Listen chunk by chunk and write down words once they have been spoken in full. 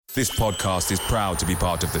This podcast is proud to be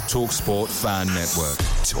part of the TalkSport Fan Network.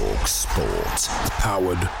 TalkSport.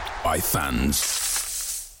 Powered by fans.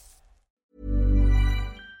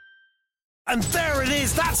 And there it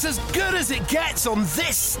is, that's as good as it gets on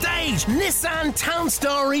this stage. Nissan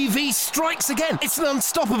Townstar EV strikes again. It's an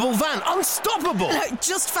unstoppable van, unstoppable.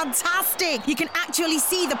 Just fantastic. You can actually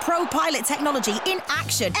see the ProPilot technology in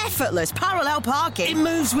action. Effortless parallel parking. It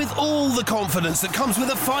moves with all the confidence that comes with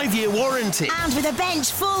a 5-year warranty. And with a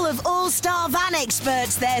bench full of all-star van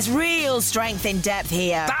experts, there's real strength in depth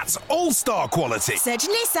here. That's all-star quality. Search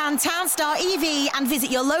Nissan Townstar EV and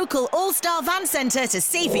visit your local all-star van centre to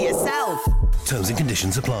see for yourself. Terms and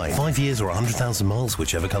conditions apply. 5 years or 100,000 miles,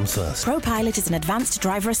 whichever comes first. ProPilot is an advanced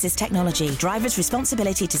driver assist technology. Driver's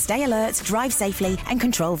responsibility to stay alert, drive safely, and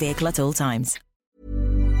control vehicle at all times.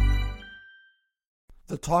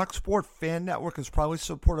 The TalkSport Fan Network is proudly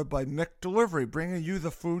supported by McDelivery, bringing you the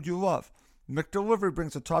food you love. McDelivery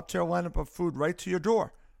brings a top-tier lineup of food right to your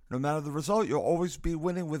door. No matter the result, you'll always be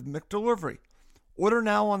winning with McDelivery. Order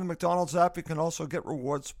now on the McDonald's app. You can also get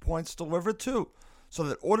rewards points delivered too, so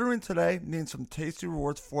that ordering today means some tasty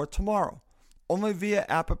rewards for tomorrow. Only via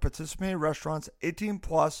app at participating restaurants. 18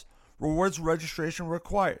 plus. Rewards registration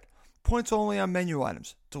required. Points only on menu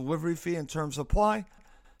items. Delivery fee and terms apply.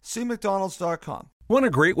 See McDonald's.com. Want a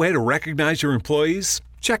great way to recognize your employees?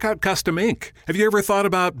 Check out Custom Ink. Have you ever thought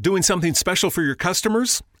about doing something special for your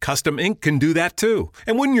customers? Custom Ink can do that too.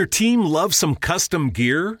 And wouldn't your team love some custom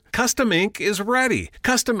gear? Custom Ink is ready.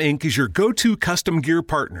 Custom Ink is your go-to custom gear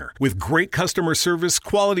partner with great customer service,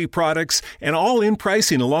 quality products, and all-in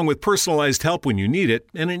pricing along with personalized help when you need it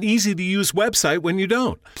and an easy-to-use website when you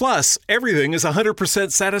don't. Plus, everything is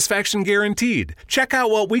 100% satisfaction guaranteed. Check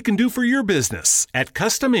out what we can do for your business at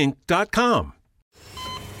customink.com.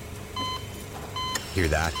 Hear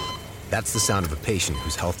that? That's the sound of a patient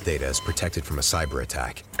whose health data is protected from a cyber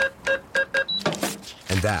attack.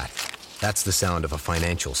 And that's the sound of a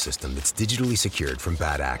financial system that's digitally secured from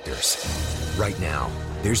bad actors. Right now,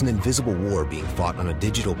 there's an invisible war being fought on a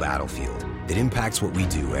digital battlefield that impacts what we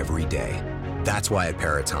do every day. That's why at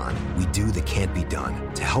Peraton, we do the can't be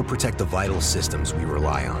done to help protect the vital systems we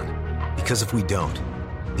rely on. Because if we don't,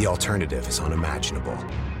 the alternative is unimaginable.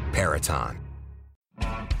 Peraton.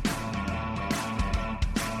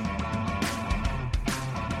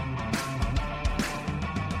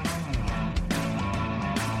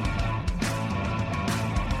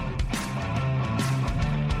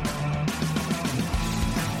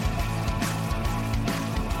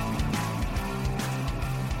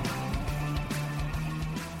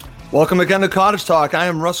 Welcome again to Cottage Talk. I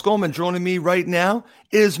am Russ Goldman. Joining me right now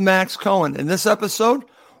is Max Cohen. In this episode,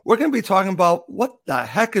 we're going to be talking about what the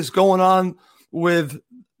heck is going on with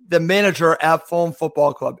the manager at Fulham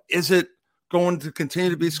Football Club. Is it going to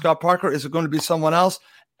continue to be Scott Parker? Is it going to be someone else?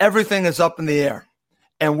 Everything is up in the air,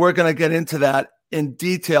 and we're going to get into that in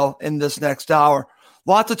detail in this next hour. A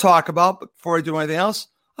lot to talk about, but before I do anything else,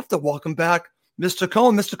 I have to welcome back Mr.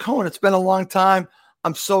 Cohen. Mr. Cohen, it's been a long time.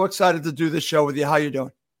 I'm so excited to do this show with you. How you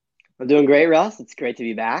doing? I'm doing great, Russ. It's great to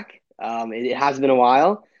be back. It has been a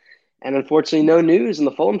while, and unfortunately, no news on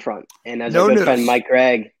the Fulham front. And as our good friend Mike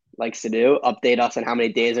Gregg likes to do, update us on how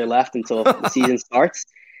many days are left until the season starts.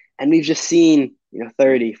 And we've just seen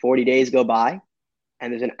 30, 40 days go by,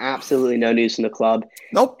 and there's absolutely no news from the club.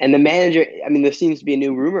 Nope. And the manager, there seems to be a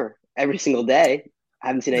new rumor every single day. I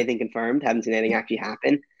haven't seen anything confirmed, haven't seen anything actually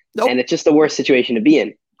happen. Nope. And it's just the worst situation to be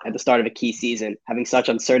in at the start of a key season, having such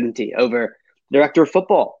uncertainty over the director of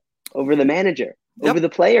football, over the manager, over the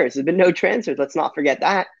players. There's been no transfers. Let's not forget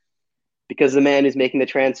that, because the man who's making the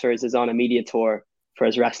transfers is on a media tour for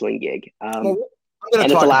his wrestling gig. And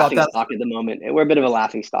it's a laughing stock at the moment. We're a bit of a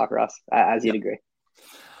laughing stock, Russ, as you'd agree.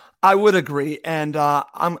 I would agree. And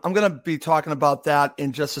I'm going to be talking about that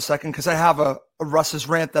in just a second, because I have a Russ's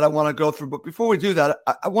rant that I want to go through. But before we do that,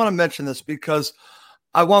 I want to mention this because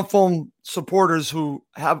I want Fulham supporters who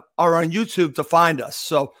are on YouTube to find us.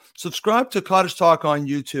 So subscribe to Cottage Talk on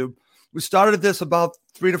YouTube. We started this about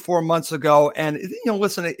 3 to 4 months ago, and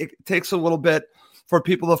listen, it takes a little bit for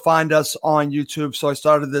people to find us on YouTube. So I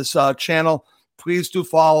started this channel. Please do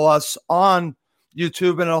follow us on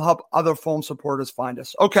YouTube, and it'll help other Fulham supporters find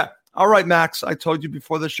us. Okay. All right, Max. I told you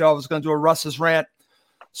before the show I was going to do a Russ's rant,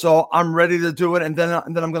 so I'm ready to do it. And then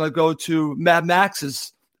I'm going to go to Mad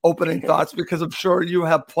Max's opening thoughts, because I'm sure you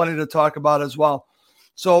have plenty to talk about as well.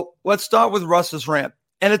 So let's start with Russ's rant.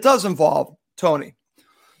 And it does involve Tony,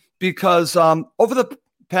 because over the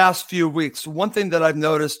past few weeks, one thing that I've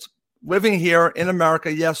noticed living here in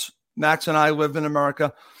America, yes, Max and I live in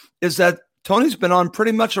America, is that Tony's been on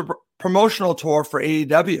pretty much a promotional tour for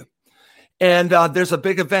AEW. And there's a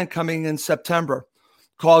big event coming in September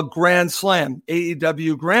called Grand Slam,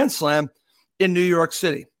 AEW Grand Slam in New York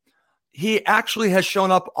City. He actually has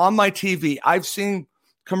shown up on my TV. I've seen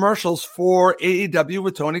commercials for AEW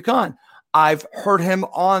with Tony Khan. I've heard him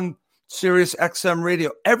on Sirius XM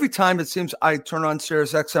radio. Every time it seems I turn on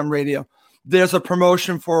Sirius XM radio, there's a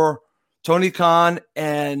promotion for Tony Khan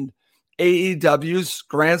and AEW's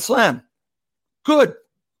Grand Slam. Good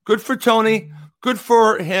for Tony. Good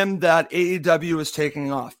for him that AEW is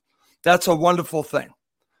taking off. That's a wonderful thing.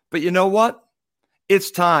 But you know what?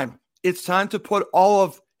 It's time. It's time to put all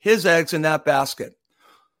of his eggs in that basket.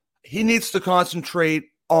 He needs to concentrate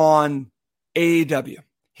on AEW.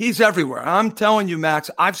 He's everywhere. I'm telling you, Max,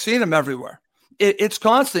 I've seen him everywhere. It's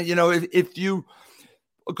constant. You know, if you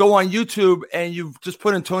go on YouTube and you just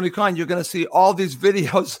put in Tony Khan, you're going to see all these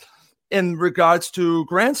videos in regards to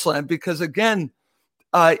Grand Slam because, again,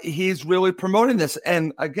 he's really promoting this.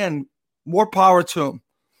 And, again, more power to him.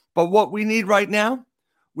 But what we need right now,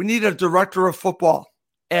 we need a director of football.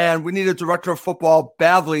 And we need a director of football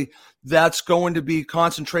badly that's going to be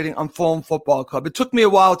concentrating on Fulham Football Club. It took me a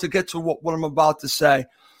while to get to what I'm about to say,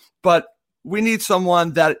 but we need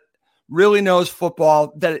someone that really knows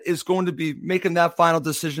football, that is going to be making that final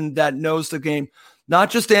decision, that knows the game, not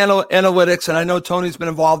just analytics. And I know Tony's been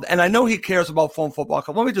involved, and I know he cares about Fulham Football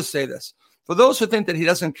Club. Let me just say this. For those who think that he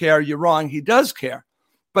doesn't care, you're wrong. He does care,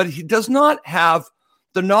 but he does not have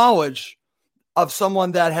the knowledge of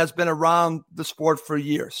someone that has been around the sport for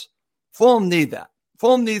years. Fulham need that.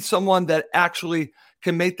 Fulham needs someone that actually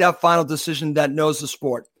can make that final decision, that knows the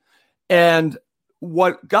sport. And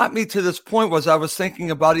what got me to this point was I was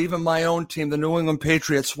thinking about even my own team, the New England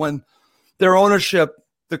Patriots, when their ownership,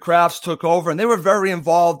 the Krafts, took over, and they were very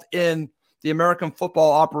involved in the American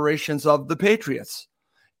football operations of the Patriots.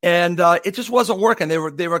 And it just wasn't working. They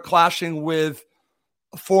were clashing with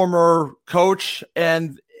a former coach,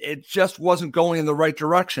 and it just wasn't going in the right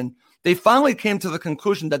direction. They finally came to the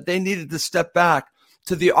conclusion that they needed to step back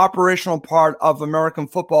to the operational part of American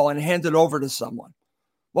football and hand it over to someone.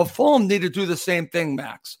 Well, Fulham need to do the same thing,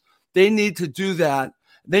 Max. They need to do that.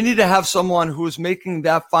 They need to have someone who is making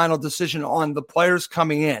that final decision on the players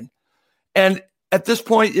coming in. And at this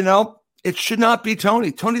point, you know, it should not be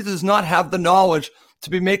Tony. Tony does not have the knowledge to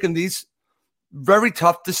be making these very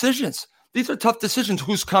tough decisions. These are tough decisions,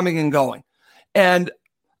 who's coming and going. And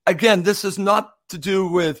again, this is not to do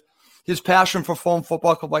with his passion for Fulham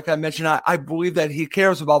Football Club. Like I mentioned, I believe that he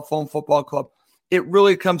cares about Fulham Football Club. It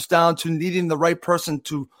really comes down to needing the right person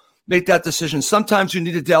to make that decision. Sometimes you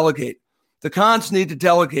need to delegate. The Khans need to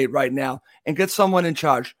delegate right now and get someone in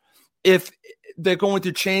charge. If they're going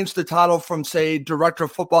to change the title from, say, director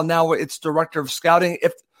of football, now it's director of scouting.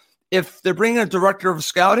 If they're bringing a director of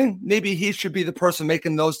scouting, maybe he should be the person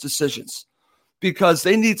making those decisions, because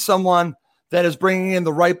they need someone that is bringing in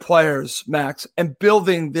the right players, Max, and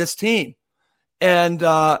building this team. And,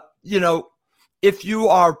 you know, if you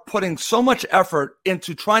are putting so much effort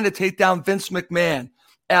into trying to take down Vince McMahon,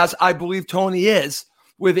 as I believe Tony is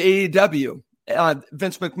with AEW,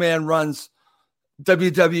 Vince McMahon runs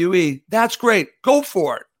WWE, that's great. Go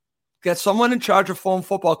for it. Get someone in charge of Fulham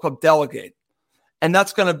Football Club, delegate. And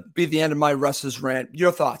that's going to be the end of my Russ's rant.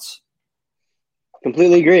 Your thoughts?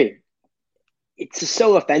 Completely agree. It's just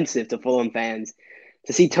so offensive to Fulham fans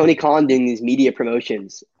to see Tony Khan doing these media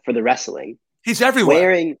promotions for the wrestling. He's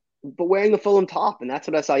everywhere. Wearing the Fulham top, and that's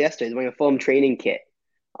what I saw yesterday. He's wearing a Fulham training kit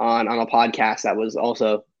on a podcast that was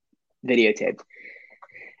also videotaped.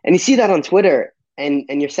 And you see that on Twitter, and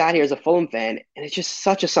you're sat here as a Fulham fan, and it's just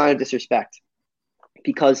such a sign of disrespect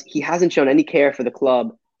because he hasn't shown any care for the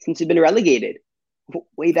club since he's been relegated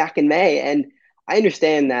way back in May. And I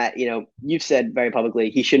understand that, you know, you've said very publicly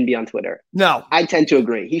he shouldn't be on Twitter. No. I tend to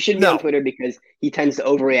agree. He shouldn't be on Twitter because he tends to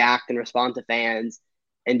overreact and respond to fans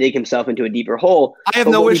and dig himself into a deeper hole. I have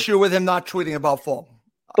no issue with him not tweeting about Fulham.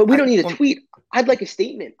 But we don't need a tweet. I'd like a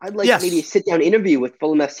statement. I'd like maybe a sit-down interview with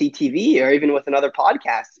Fulham FC TV or even with another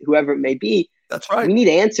podcast, whoever it may be. That's right. We need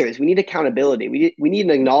answers. We need accountability. We need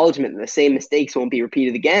an acknowledgement that the same mistakes won't be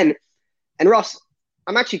repeated again. And Russ,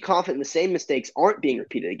 I'm actually confident the same mistakes aren't being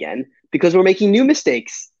repeated again because we're making new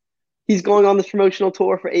mistakes. He's going on this promotional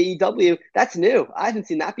tour for AEW. That's new. I haven't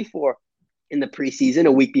seen that before in the preseason,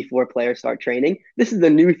 a week before players start training. This is a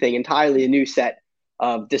new thing, entirely a new set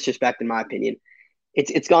of disrespect, in my opinion.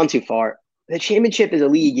 It's gone too far. The championship is a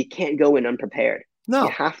league you can't go in unprepared. No. You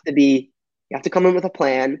have to come in with a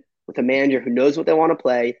plan, with a manager who knows what they want to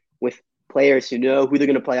play, with players who know who they're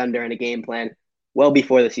going to play under and a game plan well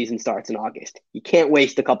before the season starts in August. You can't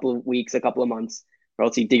waste a couple of weeks, a couple of months, or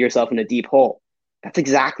else you dig yourself in a deep hole. That's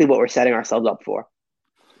exactly what we're setting ourselves up for.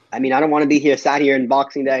 I mean, I don't want to be sat here in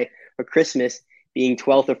Boxing Day or Christmas being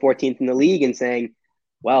 12th or 14th in the league and saying,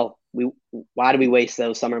 well, why do we waste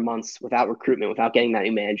those summer months without recruitment, without getting that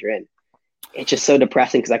new manager in? It's just so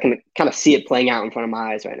depressing because I can kind of see it playing out in front of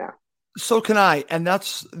my eyes right now. So can I, and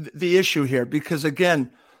that's the issue here, because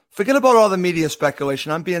again, forget about all the media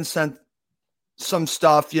speculation. I'm being sent some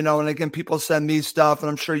stuff, and again, people send me stuff, and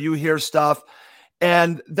I'm sure you hear stuff,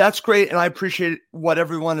 and that's great, and I appreciate what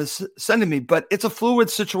everyone is sending me, but it's a fluid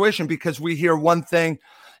situation because we hear one thing,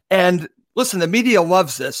 and listen, the media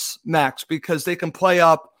loves this, Max, because they can play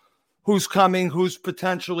up who's coming, who's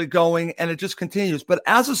potentially going, and it just continues. But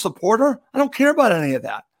as a supporter, I don't care about any of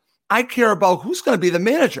that. I care about who's going to be the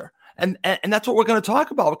manager. And that's what we're going to talk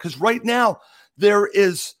about, because right now there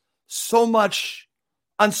is so much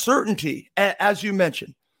uncertainty, as you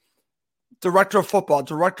mentioned. Director of football,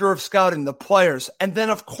 director of scouting, the players, and then,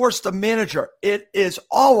 of course, the manager. It is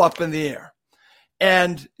all up in the air.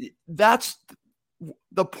 And that's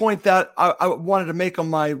the point that I wanted to make on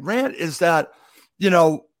my rant, is that,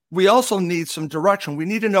 we also need some direction. We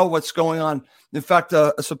need to know what's going on. In fact,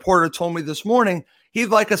 a supporter told me this morning he'd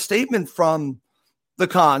like a statement from the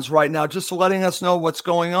Khans right now, just letting us know what's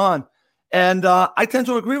going on. And I tend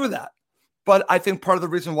to agree with that. But I think part of the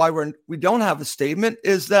reason why we don't have a statement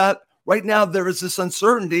is that right now there is this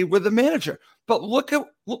uncertainty with the manager. But look at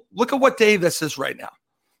what day this is right now.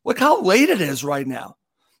 Look how late it is right now.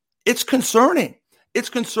 It's concerning. It's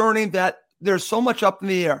concerning that there's so much up in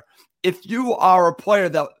the air. If you are a player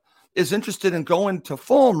that is interested in going to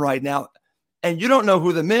Fulham right now and you don't know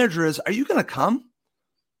who the manager is, are you going to come?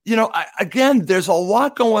 Again, there's a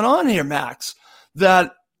lot going on here, Max,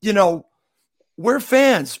 that, we're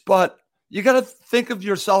fans, but you got to think of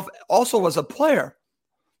yourself also as a player,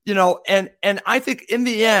 and I think in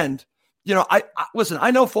the end, I listen,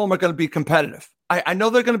 I know Fulham are going to be competitive. I know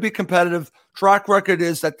they're going to be competitive. Track record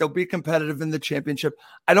is that they'll be competitive in the championship.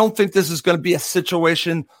 I don't think this is going to be a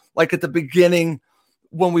situation like at the beginning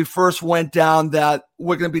when we first went down that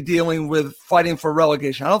we're going to be dealing with fighting for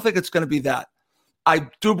relegation. I don't think it's going to be that. I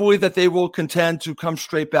do believe that they will contend to come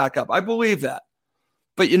straight back up. I believe that.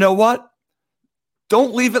 But you know what?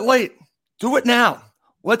 Don't leave it late. Do it now.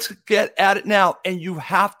 Let's get at it now. And you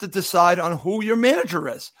have to decide on who your manager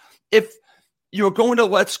is. If you're going to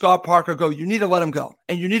let Scott Parker go, you need to let him go.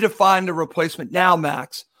 And you need to find a replacement now,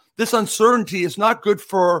 Max. This uncertainty is not good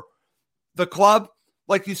for the club.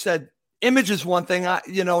 Like you said, image is one thing. I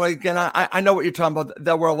know what you're talking about,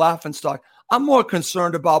 that we're a laughingstock. I'm more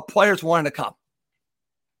concerned about players wanting to come.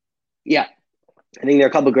 Yeah. I think there are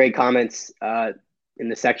a couple of great comments in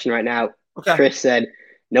the section right now. Okay. Chris said,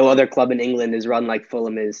 no other club in England is run like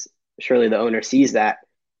Fulham is. Surely the owner sees that.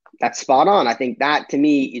 That's spot on. I think that, to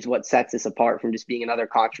me, is what sets this apart from just being another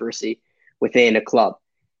controversy within a club.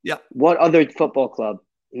 Yeah. What other football club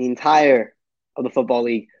in the entire of the Football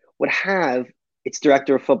League would have its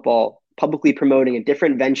director of football publicly promoting a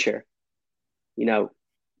different venture,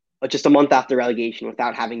 just a month after relegation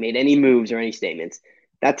without having made any moves or any statements?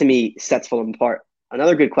 That, to me, sets Fulham apart.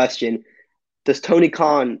 Another good question, does Tony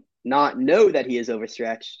Khan not know that he is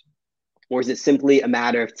overstretched? Or is it simply a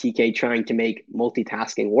matter of TK trying to make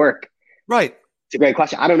multitasking work? Right. It's a great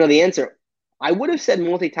question. I don't know the answer. I would have said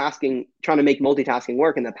trying to make multitasking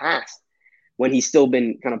work in the past when he's still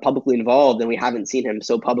been kind of publicly involved and we haven't seen him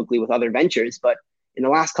so publicly with other ventures. But in the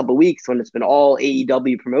last couple of weeks, when it's been all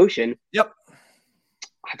AEW promotion, yep,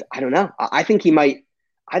 I don't know. I think he might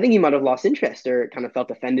have lost interest or kind of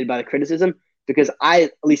felt offended by the criticism, because I,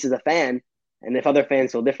 at least as a fan, and if other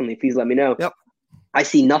fans feel differently, please let me know. Yep. I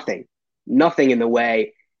see nothing in the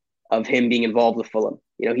way of him being involved with Fulham.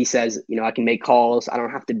 He says, I can make calls. I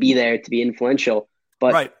don't have to be there to be influential.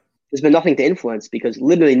 But There's been nothing to influence, because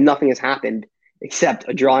literally nothing has happened except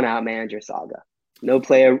a drawn-out manager saga. No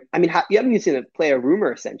player. I mean, you haven't even seen a player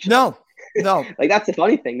rumor, essentially. No. Like, that's the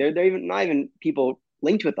funny thing. They're even not even people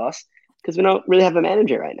linked with us, because we don't really have a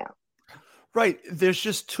manager right now. Right. There's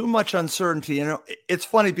just too much uncertainty. It's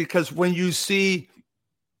funny because when you see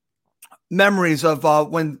memories of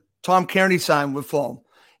when Tom Kearney signed with Fulham,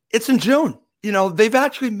 it's in June. They've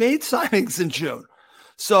actually made signings in June.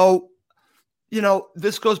 So,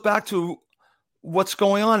 this goes back to what's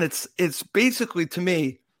going on. It's basically, to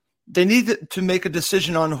me, they need to make a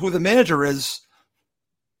decision on who the manager is,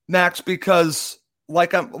 Max, because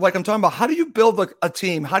like I'm talking about, how do you build a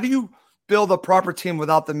team? How do you build a proper team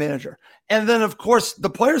without the manager? And then, of course, the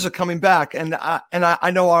players are coming back. And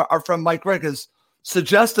I know our friend Mike Gregg has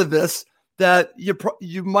suggested this, that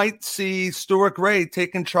you might see Stuart Gray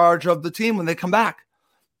taking charge of the team when they come back.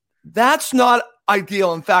 That's not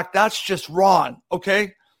ideal. In fact, that's just wrong.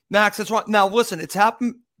 Okay, Max, it's wrong. Now, listen, it's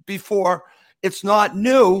happened before. It's not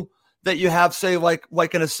new that you have, say,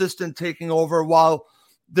 like an assistant taking over while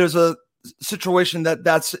there's a situation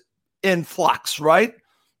that's in flux, right?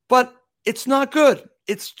 But it's not good.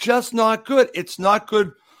 It's just not good. It's not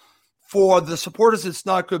good for the supporters. It's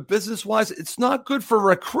not good business-wise. It's not good for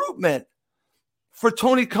recruitment. For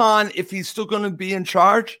Tony Khan, if he's still going to be in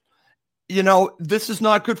charge, this is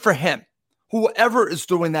not good for him. Whoever is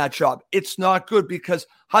doing that job, it's not good, because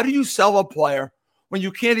how do you sell a player when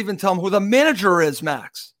you can't even tell him who the manager is,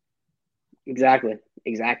 Max? Exactly.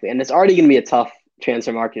 And it's already going to be a tough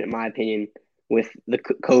transfer market, in my opinion, with the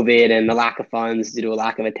COVID and the lack of funds due to a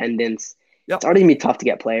lack of attendance. Yep. It's already going to be tough to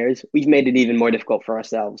get players. We've made it even more difficult for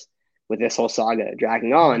ourselves with this whole saga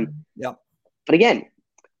dragging on. Yep. But again,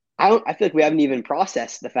 I feel like we haven't even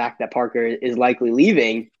processed the fact that Parker is likely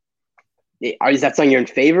leaving. Is that something you're in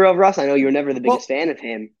favor of, Russ? I know you were never the biggest fan of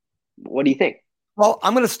him. What do you think? Well,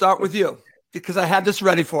 I'm going to start with you because I had this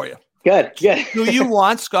ready for you. Good. Do you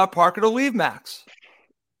want Scott Parker to leave, Max?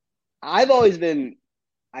 I've always been,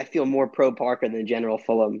 I feel, more pro Parker than the general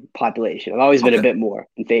Fulham population. I've always been a bit more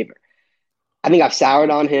in favor. I think I've soured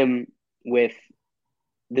on him with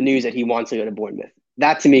the news that he wants to go to Bournemouth.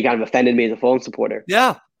 That, to me, kind of offended me as a Fulham supporter.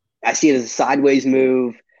 Yeah. I see it as a sideways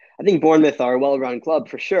move. I think Bournemouth are a well-run club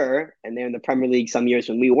for sure, and they're in the Premier League some years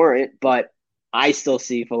when we weren't, but I still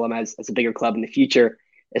see Fulham as a bigger club in the future,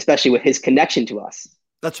 especially with his connection to us.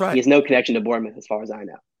 That's right. He has no connection to Bournemouth as far as I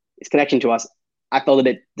know. His connection to us, I felt a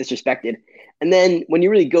bit disrespected. And then when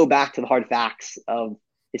you really go back to the hard facts of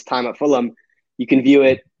his time at Fulham, you can view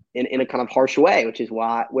it in a kind of harsh way, which is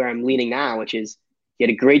where I'm leaning now, which is he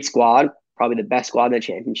had a great squad, probably the best squad in the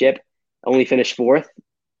Championship, only finished 4th,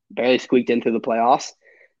 barely squeaked into the playoffs,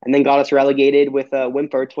 and then got us relegated with a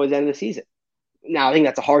whimper towards the end of the season. Now, I think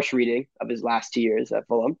that's a harsh reading of his last 2 years at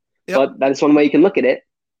Fulham, but that is one way you can look at it.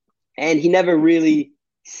 And he never really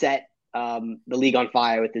set the league on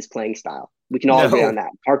fire with his playing style. We can all agree on that.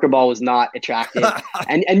 Parker Ball was not attractive.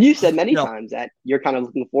 and you said many times that you're kind of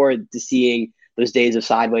looking forward to seeing those days of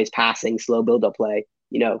sideways passing, slow build-up play,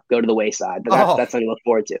 go to the wayside. But that's something to look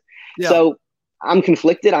forward to. Yeah. So I'm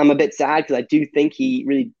conflicted. I'm a bit sad because I do think he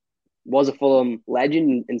really was a Fulham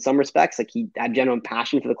legend in some respects. Like, he had genuine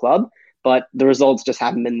passion for the club, but the results just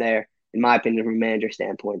haven't been there, in my opinion, from a manager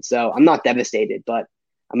standpoint. So I'm not devastated, but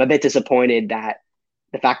I'm a bit disappointed that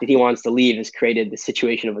the fact that he wants to leave has created the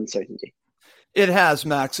situation of uncertainty. It has,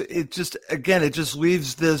 Max. It just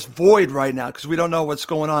leaves this void right now because we don't know what's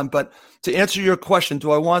going on. But to answer your question, do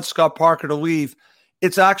I want Scott Parker to leave?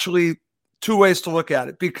 It's actually two ways to look at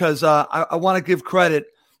it, because I want to give credit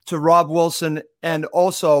to Rob Wilson and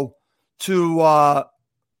also to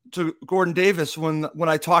Gordon Davis when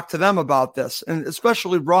I talked to them about this, and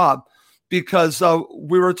especially Rob, because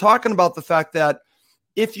we were talking about the fact that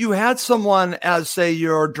if you had someone as, say,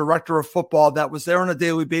 your director of football that was there on a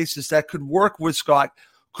daily basis that could work with Scott,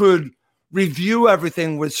 could review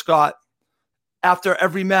everything with Scott after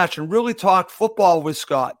every match and really talk football with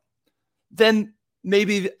Scott, then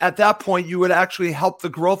maybe at that point you would actually help the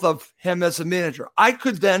growth of him as a manager. I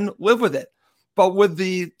could then live with it. But with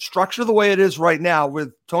the structure the way it is right now,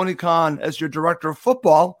 with Tony Khan as your director of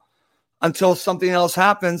football, until something else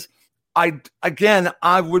happens, I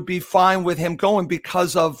would be fine with him going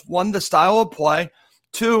because of, one, the style of play.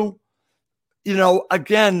 Two,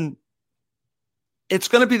 again, it's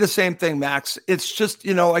going to be the same thing, Max. It's just,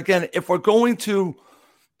 again, if we're going to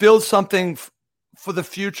build something for the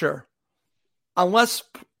future, unless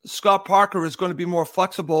Scott Parker is going to be more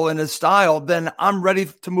flexible in his style, then I'm ready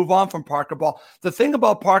to move on from Parker Ball. The thing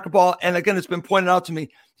about Parker Ball, and again, it's been pointed out to me,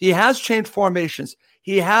 he has changed formations.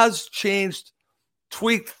 He has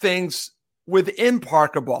tweaked things within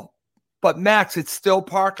Parker Ball. But Max, it's still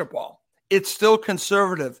Parker Ball. It's still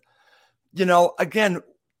conservative. Again,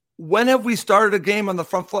 when have we started a game on the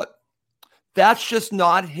front foot? That's just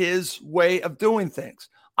not his way of doing things.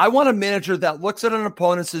 I want a manager that looks at an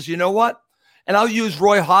opponent and says, you know what? And I'll use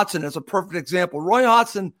Roy Hodgson as a perfect example. Roy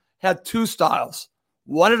Hodgson had two styles,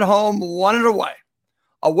 one at home, one at away.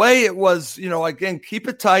 Away, it was, again, keep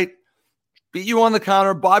it tight, beat you on the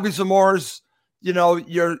counter. Bobby Zamora's,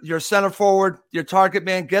 your center forward, your target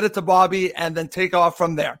man, get it to Bobby, and then take off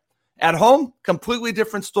from there. At home, completely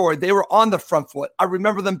different story. They were on the front foot. I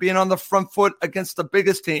remember them being on the front foot against the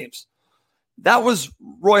biggest teams. That was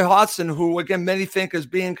Roy Hodgson, who, again, many think is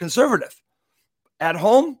being conservative. At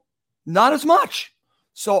home, not as much.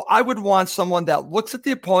 So I would want someone that looks at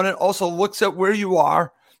the opponent, also looks at where you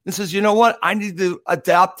are, and says, you know what? I need to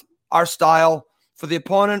adapt our style for the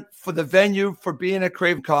opponent, for the venue, for being at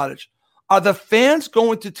Craven Cottage. Are the fans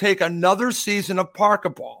going to take another season of Parker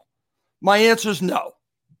Ball? My answer is no.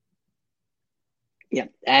 Yeah,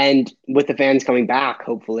 and with the fans coming back,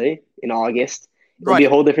 hopefully, in August, it'll be a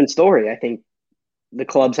whole different story. I think the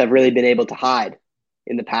clubs have really been able to hide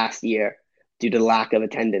in the past year due to the lack of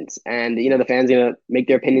attendance. And, the fans are going to make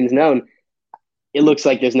their opinions known. It looks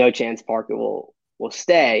like there's no chance Parker will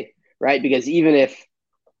stay, right? Because even if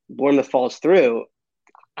Bournemouth falls through,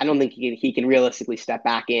 I don't think he can realistically step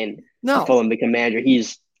back in to Fulham, become manager.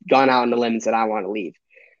 He's gone out on the limb and said, I want to leave.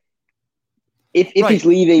 If he's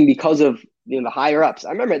leaving because of the higher ups,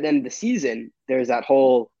 I remember at the end of the season, there's that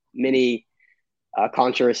whole mini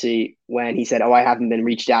controversy when he said, I haven't been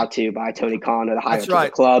reached out to by Tony Khan or the higher ups of the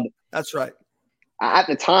club. That's right. At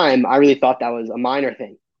the time, I really thought that was a minor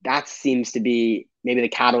thing. That seems to be maybe the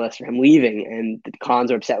catalyst for him leaving, and the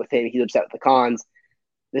Khans are upset with him. He's upset with the Khans.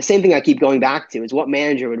 The same thing I keep going back to is what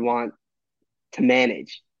manager would want to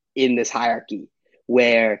manage in this hierarchy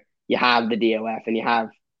where you have the DOF and you have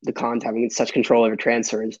the Khans having such control over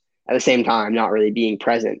transfers at the same time, not really being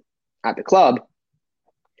present at the club.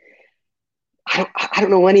 I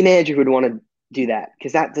don't know any manager who would want to do that,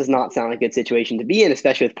 because that does not sound like a good situation to be in,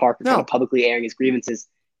 especially with Parker kind of publicly airing his grievances.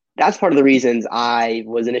 That's part of the reasons I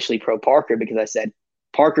was initially pro Parker, because I said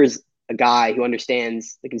Parker's a guy who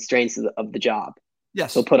understands the constraints of the job.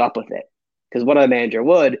 Yes. He'll put up with it. Because what a manager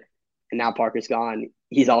would, and now Parker's gone,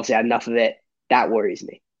 he's obviously had enough of it. That worries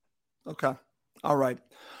me. Okay. All right.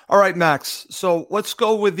 All right, Max. So let's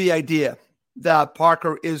go with the idea that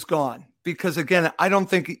Parker is gone. Because, again, I don't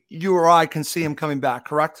think you or I can see him coming back,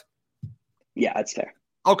 correct? Yeah, that's fair.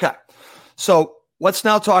 Okay. So let's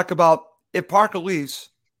now talk about, if Parker leaves,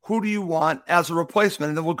 who do you want as a replacement?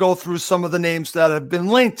 And then we'll go through some of the names that have been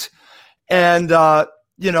linked. And, and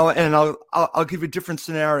I'll give you different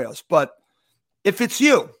scenarios. But if it's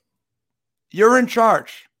you're in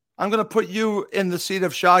charge. I'm going to put you in the seat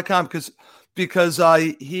of Shad Khan because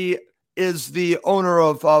he is the owner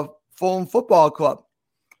of Fulham Football Club.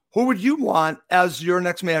 Who would you want as your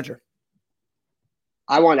next manager?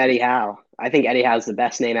 I want Eddie Howe. I think Eddie Howe's the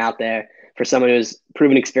best name out there for someone who's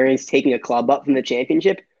proven experience taking a club up from the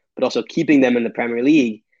Championship, but also keeping them in the Premier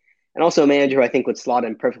League. And also a manager who I think would slot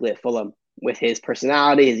in perfectly at Fulham with his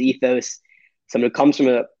personality, his ethos, someone who comes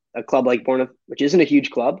from a club like Bournemouth, which isn't a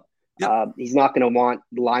huge club. Yep. He's not going to want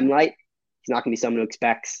the limelight. He's not going to be someone who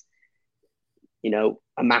expects,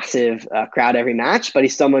 a massive crowd every match, but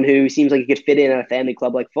he's someone who seems like he could fit in at a family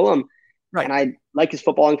club like Fulham. Right. And I like his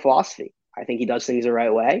footballing philosophy. I think he does things the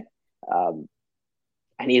right way. And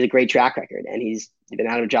he has a great track record, and he's been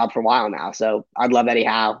out of a job for a while now. So I'd love Eddie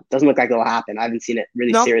Howe. Doesn't look like it'll happen. I haven't seen it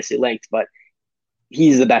really seriously linked, but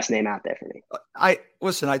he's the best name out there for me. I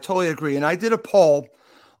totally agree. And I did a poll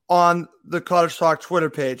on the Cottage Talk Twitter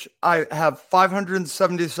page. I have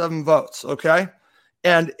 577 votes. Okay.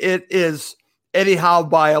 And it is Eddie Howe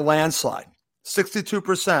by a landslide,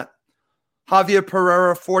 62%. Javier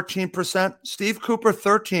Pereira, 14%. Steve Cooper,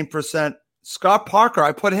 13%. Scott Parker,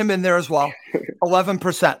 I put him in there as well,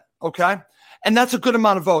 11%. Okay. And that's a good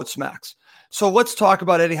amount of votes, Max. So let's talk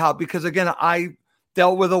about Eddie Howe, because, again, I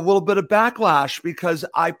dealt with a little bit of backlash because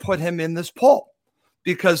I put him in this poll,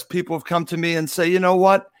 because people have come to me and say, you know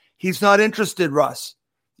what? He's not interested, Russ.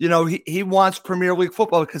 He wants Premier League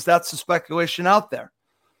football, because that's the speculation out there.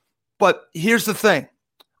 But here's the thing.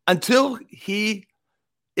 Until he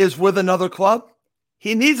is with another club,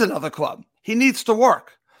 he needs another club. He needs to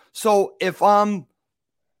work. So if I'm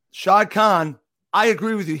Shad Khan, I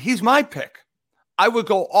agree with you. He's my pick. I would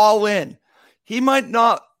go all in. It might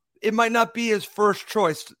not be his first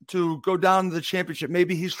choice to go down to the Championship.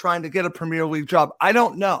 Maybe he's trying to get a Premier League job. I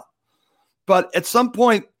don't know. But at some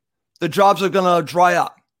point, the jobs are going to dry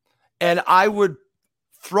up. And I would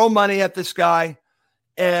throw money at this guy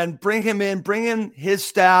and bring him in, bring in his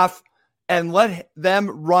staff, and let them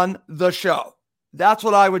run the show. That's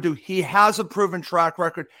what I would do. He has a proven track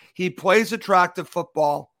record. He plays attractive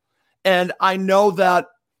football. And I know that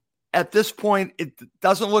at this point, it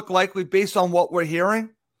doesn't look likely based on what we're hearing,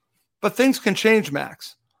 but things can change,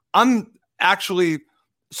 Max. I'm actually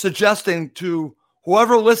suggesting to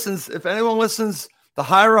whoever listens, if anyone listens, the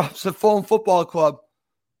higher-ups at Fulham Football Club,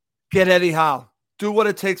 get Eddie Howe. Do what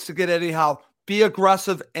it takes to get Eddie Howe. Be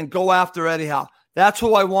aggressive and go after Eddie Howe. That's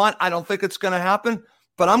who I want. I don't think it's going to happen,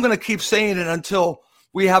 but I'm going to keep saying it until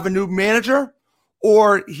we have a new manager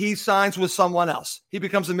or he signs with someone else. He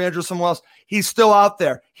becomes a manager of someone else. He's still out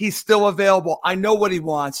there. He's still available. I know what he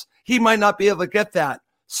wants. He might not be able to get that.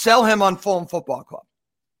 Sell him on Fulham Football Club.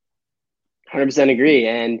 100% agree.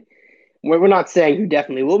 And we're not saying who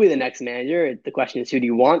definitely will be the next manager. The question is, who do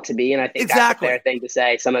you want to be? And I think that's a fair thing to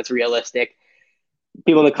say. Some that's realistic.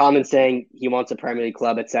 People in the comments saying he wants a Premier League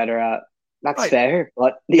club, etc. That's fair,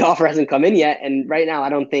 but the offer hasn't come in yet. And right now, I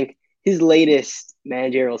don't think his latest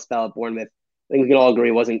managerial spell at Bournemouth, I think we can all agree,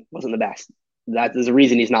 wasn't the best. There's a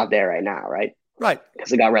reason he's not there right now, right? Right.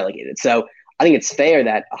 Because it got relegated. So I think it's fair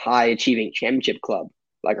that a high achieving championship club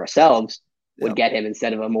like ourselves would get him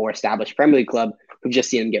instead of a more established Premier League club who've just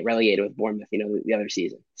seen him get relegated with Bournemouth, the other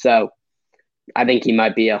season. So I think he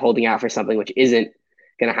might be holding out for something which isn't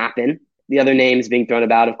going to happen. The other names being thrown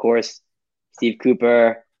about, of course, Steve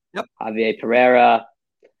Cooper, Javier Pereira.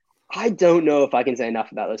 I don't know if I can say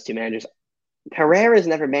enough about those two managers. Pereira's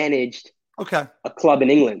never managed a club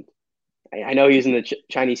in England. I know he was in the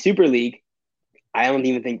Chinese Super League. I don't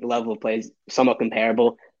even think the level of play is somewhat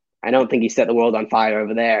comparable. I don't think he set the world on fire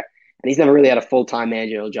over there. And he's never really had a full-time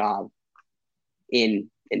managerial job in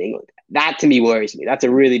England. That, to me, worries me. That's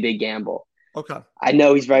a really big gamble. Okay. I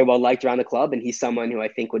know he's very well liked around the club, and he's someone who I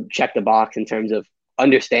think would check the box in terms of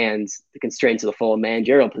understands the constraints of the full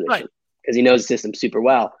managerial position because he knows the system super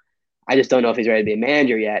well. I just don't know if he's ready to be a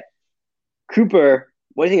manager yet. Cooper,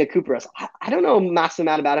 what do you think of Cooper? I don't know a massive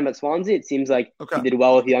amount about him at Swansea. It seems like he did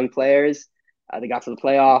well with young players. They got to the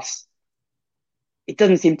playoffs. It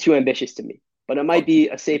doesn't seem too ambitious to me, but it might be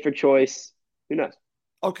a safer choice. Who knows?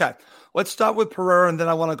 Okay. Let's start with Pereira, and then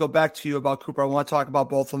I want to go back to you about Cooper. I want to talk about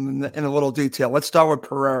both of them in a little detail. Let's start with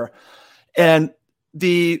Pereira. And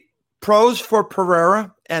the pros for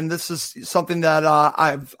Pereira, and this is something that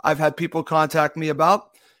I've had people contact me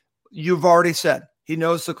about. You've already said he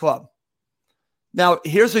knows the club. Now,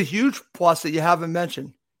 here's a huge plus that you haven't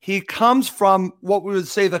mentioned. He comes from what we would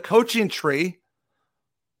say the coaching tree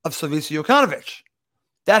of Slavisa Jokanovic.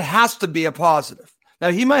 That has to be a positive.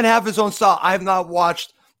 Now, he might have his own style. I have not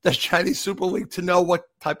watched the Chinese Super League to know what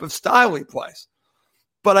type of style he plays.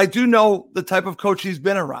 But I do know the type of coach he's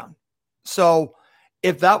been around. So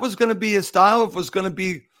if that was going to be his style, if it was going to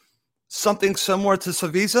be something similar to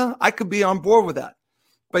Slavisa, I could be on board with that.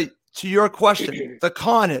 But to your question, the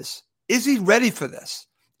con is he ready for this?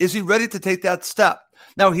 Is he ready to take that step?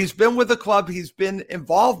 Now, he's been with the club. He's been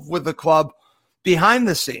involved with the club behind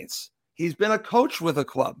the scenes. He's been a coach with the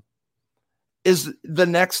club. Is the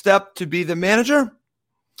next step to be the manager?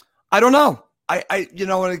 I don't know.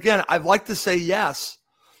 And again, I'd like to say yes.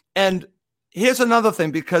 And here's another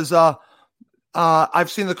thing, because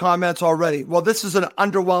I've seen the comments already. Well, this is an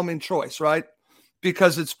underwhelming choice, right?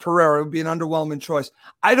 Because it's Pereira. It would be an underwhelming choice.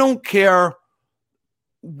 I don't care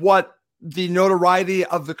what the notoriety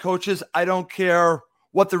of the coaches. I don't care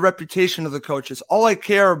what the reputation of the coaches. All I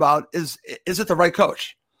care about is it the right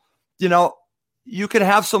coach? You can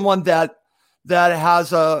have someone that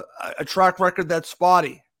has a track record that's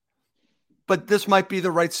spotty, but this might be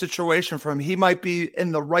the right situation for him. He might be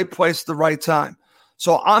in the right place at the right time.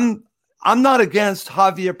 So I'm not against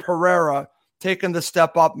Javier Pereira taking the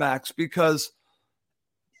step up, Max, because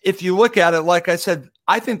if you look at it, like I said,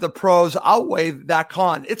 I think the pros outweigh that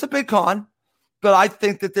con. It's a big con, but I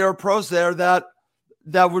think that there are pros there that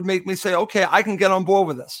would make me say, okay, I can get on board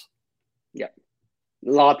with this. Yeah.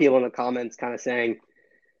 A lot of people in the comments kind of saying,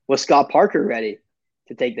 was Scott Parker ready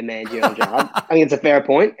to take the managerial job? I think it's a fair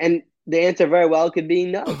point. And the answer very well could be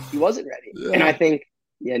no, he wasn't ready. Yeah. And I think,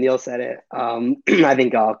 Neil said it. I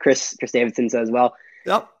think Chris Davidson said as well.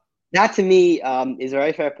 Yep. That to me is a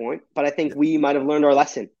very fair point. But I think we might have learned our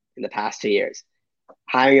lesson in the past 2 years.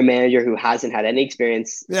 Hiring a manager who hasn't had any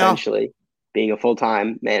experience, essentially, being a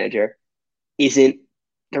full-time manager, isn't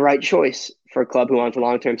the right choice for a club who wants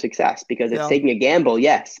long-term success, because it's taking a gamble,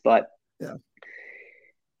 yes, but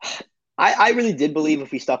I really did believe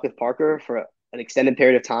if we stuck with Parker for an extended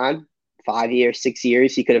period of time, 5 years, 6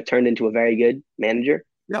 years, he could have turned into a very good manager.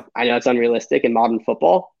 Yep. I know it's unrealistic in modern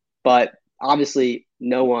football, but obviously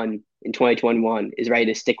no one in 2021 is ready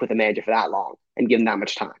to stick with a manager for that long and give him that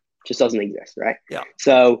much time. It just doesn't exist, right? Yeah.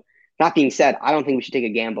 So that being said, I don't think we should take a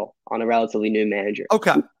gamble on a relatively new manager.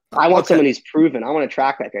 Okay. I want someone who's proven. I want a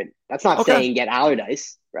track record. That's not saying get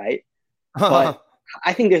Allardyce, right? But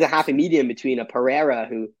I think there's a happy medium between a Pereira,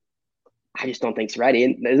 who I just don't think's ready,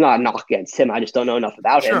 and there's not a knock against him. I just don't know enough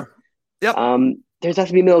about him. Yep. There's has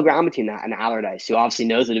to be middle ground between that and Allardyce, who obviously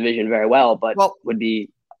knows the division very well, but would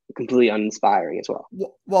be completely uninspiring as well.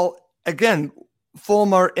 Well, again,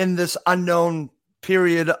 Fulham are in this unknown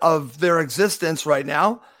period of their existence right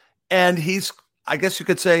now, and he's, I guess you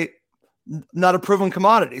could say, not a proven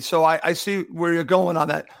commodity. So I see where you're going on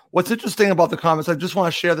that. What's interesting about the comments, I just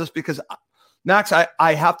want to share this because, Max,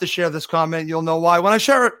 I have to share this comment. You'll know why when I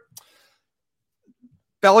share it.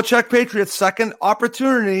 Belichick Patriots, second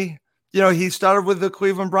opportunity. He started with the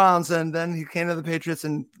Cleveland Browns and then he came to the Patriots,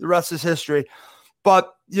 and the rest is history.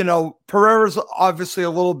 But, Pereira's obviously a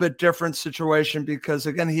little bit different situation because,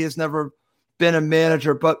 again, he has never been a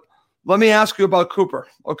manager. But let me ask you about Cooper,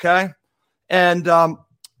 okay? And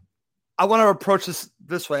I want to approach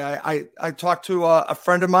this way. I talked to a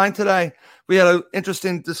friend of mine today. We had an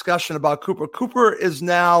interesting discussion about Cooper. Cooper is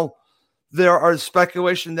now, there are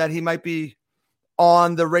speculation that he might be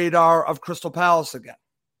on the radar of Crystal Palace again.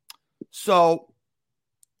 So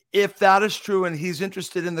if that is true and he's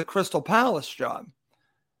interested in the Crystal Palace job,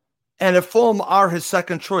 and if Fulham are his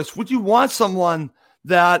second choice, would you want someone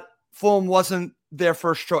that Fulham wasn't their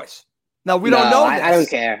first choice? Now, we don't know this.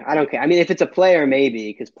 I don't care. I mean, if it's a player,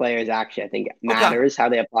 maybe, because players actually, I think, matters how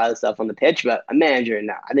they apply the stuff on the pitch. But a manager,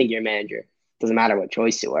 no. I think you're a manager. Doesn't matter what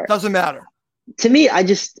choice you are. Doesn't matter. To me,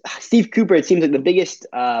 Steve Cooper, it seems like the biggest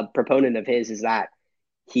proponent of his is that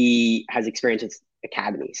he has experience with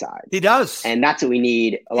academy side. He does. And that's what we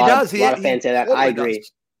need. A lot of fans say that. I agree.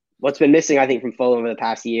 Does. What's been missing, I think, from Fulham over the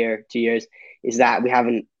past year, 2 years, is that we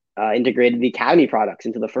haven't integrated the academy products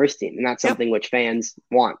into the first team. And that's something which fans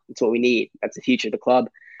want. It's what we need. That's the future of the club.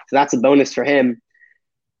 So that's a bonus for him.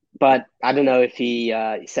 But I don't know if he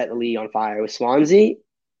set the league on fire with Swansea.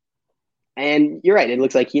 And you're right. It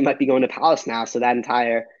looks like he might be going to Palace now. So that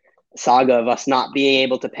entire saga of us not being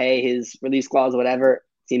able to pay his release clause or whatever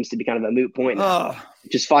seems to be kind of a moot point now,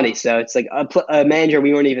 which is funny. So it's like a manager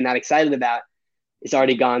we weren't even that excited about is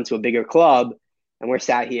already gone to a bigger club. And we're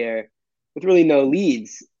sat here with really no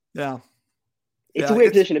leads. Yeah. It's a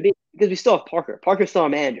weird position to be because we still have Parker. Parker's still a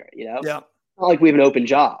manager, Yeah. It's not like we have an open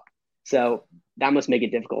job. So that must make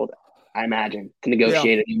it difficult, I imagine, to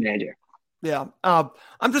negotiate a new manager. Yeah.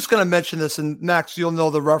 I'm just going to mention this, and Max, you'll know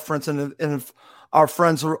the reference, and if our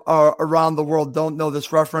friends are around the world don't know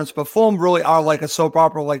this reference, but Fulham really are like a soap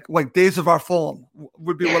opera, like Days of Our Fulham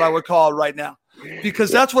would be what I would call it right now,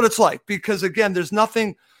 because that's what it's like. Because again,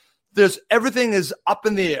 everything is up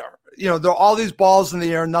in the air. There are all these balls in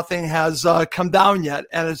the air. Nothing has come down yet,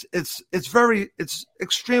 and it's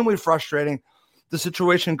extremely frustrating, the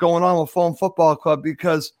situation going on with Fulham Football Club,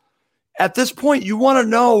 because at this point you want to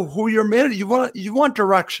know who you're managing. You want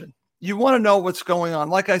direction. You want to know what's going on.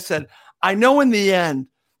 Like I said, I know in the end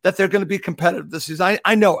that they're going to be competitive this season.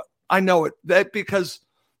 I know it. I know it that because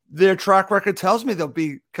their track record tells me they'll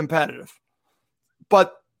be competitive.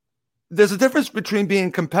 But there's a difference between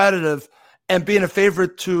being competitive and being a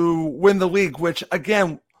favorite to win the league, which,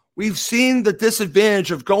 again, we've seen the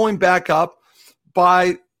disadvantage of going back up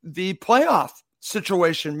by the playoff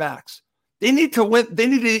situation, Max. They need to win. They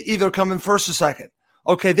need to either come in first or second.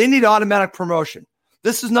 Okay, they need automatic promotion.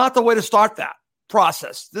 This is not the way to start that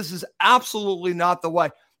process. This is absolutely not the way.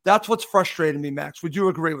 That's what's frustrating me, Max. Would you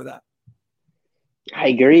agree with that? I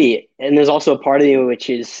agree. And there's also a part of you which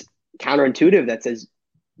is counterintuitive that says,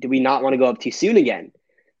 do we not want to go up too soon again?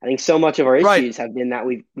 I think so much of our issues have been that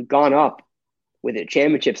we've gone up with a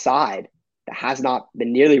championship side that has not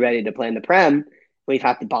been nearly ready to play in the Prem. We've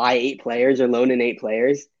had to buy 8 players or loan in 8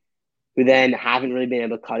 players who then haven't really been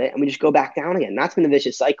able to cut it. And we just go back down again. That's been a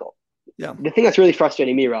vicious cycle. Yeah. The thing that's really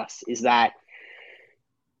frustrating me, Russ, is that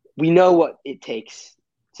we know what it takes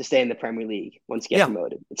to stay in the Premier League once you get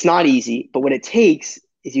promoted. It's not easy, but what it takes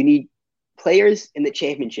is you need players in the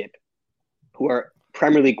championship who are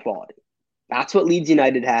Premier League quality. That's what Leeds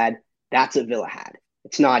United had. That's what Villa had.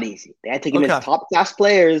 It's not easy. They had to convince top-class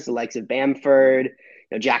players, the likes of Bamford,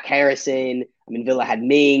 Jack Harrison. I mean, Villa had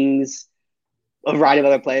Mings, a variety of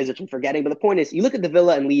other players, which I'm forgetting. But the point is, you look at the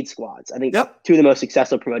Villa and Leeds squads, I think 2 of the most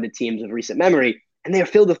successful promoted teams of recent memory, and they are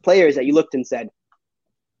filled with players that you looked and said,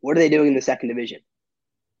 what are they doing in the second division?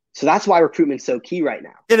 So that's why recruitment's so key right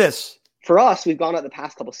now. It is. For us, we've gone out the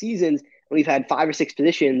past couple seasons, and we've had 5 or 6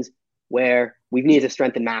 positions where we've needed to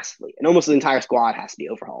strengthen massively, and almost the entire squad has to be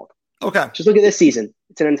overhauled. Okay. Just look at this season.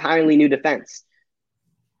 It's an entirely new defense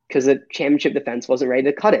because the championship defense wasn't ready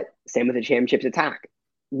to cut it. Same with the championship's attack.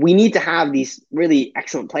 We need to have these really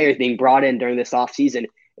excellent players being brought in during this offseason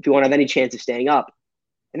if we want to have any chance of staying up.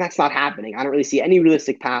 And that's not happening. I don't really see any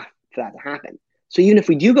realistic path for that to happen. So even if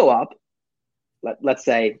we do go up, let's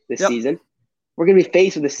say this season, we're going to be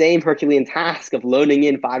faced with the same Herculean task of loading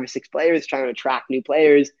in 5 or 6 players, trying to attract new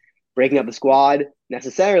players, breaking up the squad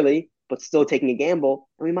necessarily, but still taking a gamble,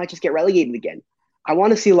 and we might just get relegated again. I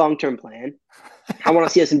want to see a long-term plan. I want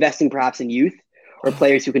to see us investing perhaps in youth or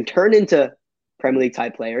players who can turn into Premier League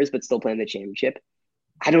type players but still play in the championship.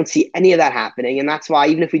 I don't see any of that happening, and that's why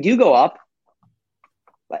even if we do go up,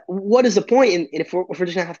 what is the point if we're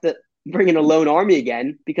just going to have to bring in a lone army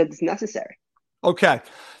again because it's necessary? Okay.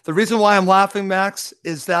 The reason why I'm laughing, Max,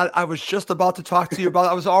 is that I was just about to talk to you about it.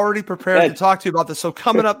 I was already prepared to talk to you about this. So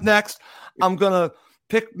coming up next, I'm going to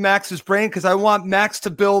pick Max's brain because I want Max to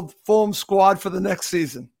build Fulham squad for the next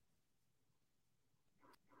season.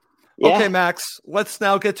 Yeah. Okay, Max, let's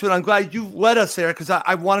now get to it. I'm glad you led us there because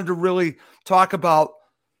I wanted to really talk about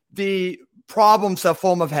the problems that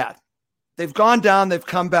Fulham have had. They've gone down, they've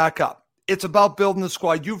come back up. It's about building the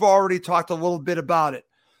squad. You've already talked a little bit about it.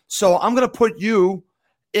 So I'm going to put you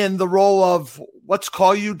in the role of, let's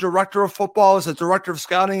call you director of football, as a director of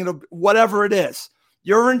scouting, whatever it is.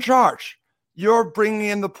 You're in charge. You're bringing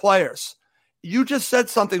in the players. You just said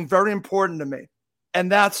something very important to me,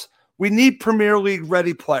 and that's we need Premier League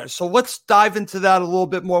ready players. So let's dive into that a little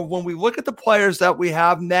bit more. When we look at the players that we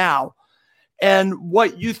have now and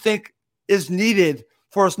what you think is needed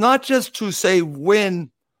for us, not just to say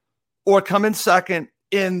win or come in second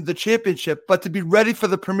in the championship, but to be ready for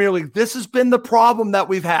the Premier League. This has been the problem that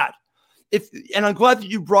we've had. And I'm glad that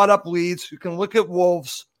you brought up Leeds. You can look at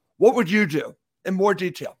Wolves. What would you do in more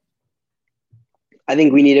detail? I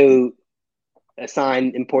think we need to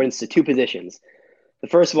assign importance to two positions. The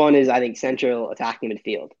first one is, I think, central attacking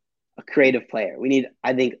midfield, a creative player. We need,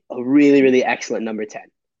 I think, a really, really excellent number 10,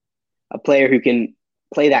 a player who can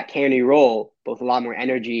play that Kearney role, both a lot more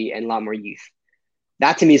energy and a lot more youth.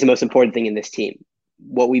 That, to me, is the most important thing in this team.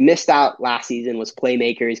 What we missed out last season was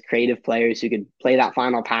playmakers, creative players who could play that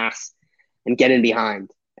final pass and get in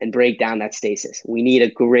behind and break down that stasis. We need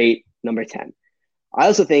a great number 10. I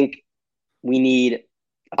also think we need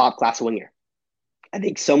a top-class winger. I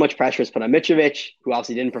think so much pressure is put on Mitrovic, who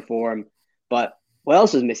obviously didn't perform. But what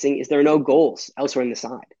else is missing is there are no goals elsewhere on the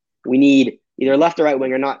side. We need either a left or right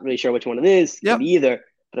winger, not really sure which one it is, maybe either,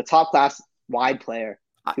 but a top-class wide player.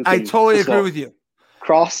 I totally agree with you.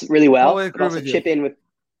 Cross really well, totally but also chip in with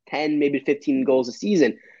 10, maybe 15 goals a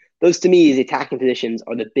season. Those, to me, the attacking positions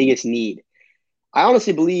are the biggest need. I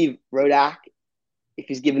honestly believe Rodak, if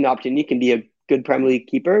he's given the opportunity, can be a good Premier League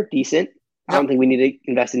keeper, decent. I don't think we need to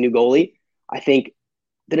invest in a new goalie. I think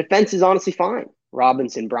the defense is honestly fine.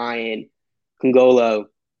 Robinson, Bryan, Kongolo,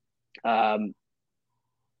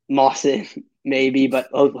 Mawson, maybe, but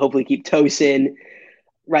hopefully keep Tosin.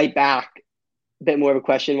 Right back, a bit more of a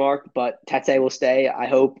question mark, but Tete will stay, I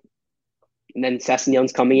hope. And then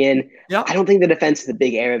Sessegnon's coming in. Yep. I don't think the defense is a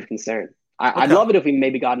big area of concern. I'd love it if we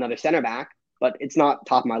maybe got another center back, but it's not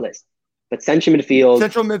top of my list. But central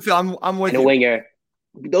midfield, I'm with you. And a winger,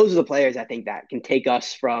 those are the players I think that can take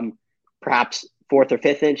us from perhaps 4th or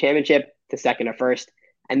 5th in the championship to 2nd or 1st,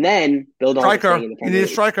 and then build on striker. You need a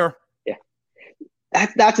striker. Yeah,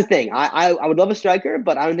 that's the thing. I would love a striker,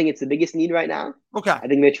 but I don't think it's the biggest need right now. Okay. I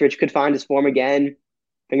think Mitrovic could find his form again.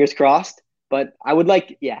 Fingers crossed. But I would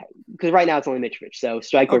like, because right now it's only Mitrovic, so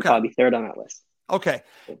striker would probably be 3rd on that list. Okay.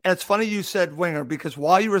 And it's funny you said winger, because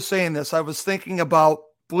while you were saying this, I was thinking about,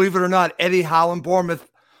 believe it or not, Eddie Howe and Bournemouth,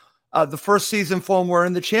 the first season for them were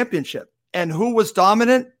in the championship. And who was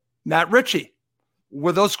dominant? Matt Ritchie.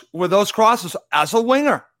 Were those crosses as a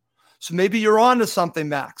winger. So maybe you're on to something,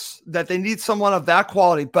 Max, that they need someone of that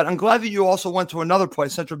quality. But I'm glad that you also went to another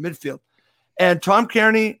place, central midfield. And Tom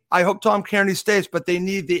Kearney, I hope Tom Kearney stays, but they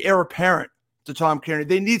need the heir apparent to Tom Kearney.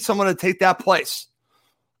 They need someone to take that place.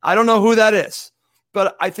 I don't know who that is,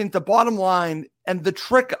 but I think the bottom line and the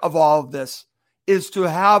trick of all of this is to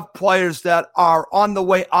have players that are on the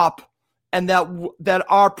way up and that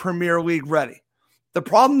are Premier League ready. The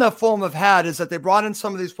problem that Fulham have had is that they brought in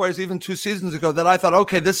some of these players even 2 seasons ago that I thought,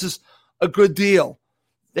 okay, this is a good deal.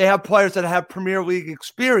 They have players that have Premier League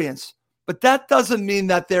experience, but that doesn't mean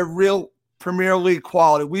that they're real Premier League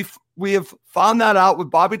quality. We have found that out with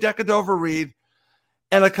Bobby Decordova-Reid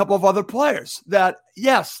and a couple of other players that,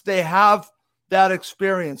 yes, they have that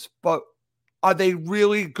experience, but are they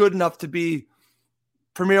really good enough to be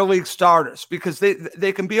Premier League starters? Because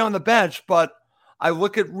they can be on the bench, but I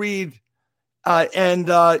look at Reid and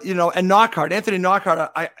Knockaert, Anthony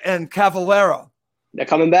Knockaert, and Cavallero. They're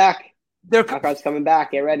coming back. Knockaert's coming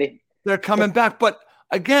back. Get ready. They're coming back. But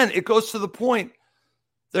again, it goes to the point.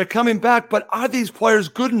 They're coming back, but are these players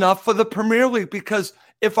good enough for the Premier League? Because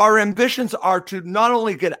if our ambitions are to not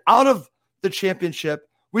only get out of the championship,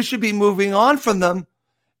 we should be moving on from them,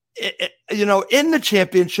 in the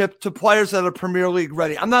championship to players that are Premier League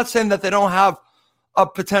ready. I'm not saying that they don't have a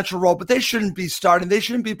potential role, but they shouldn't be starting. They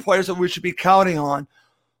shouldn't be players that we should be counting on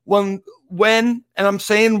when, and I'm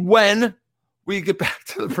saying when we get back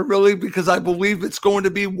to the Premier League, because I believe it's going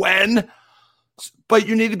to be when. But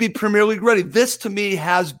you need to be Premier League ready. This, to me,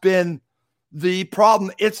 has been the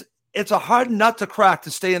problem. It's a hard nut to crack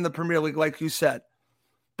to stay in the Premier League, like you said.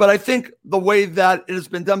 But I think the way that it has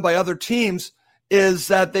been done by other teams is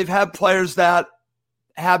that they've had players that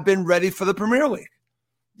have been ready for the Premier League.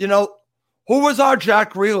 Who was our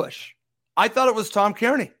Jack Grealish? I thought it was Tom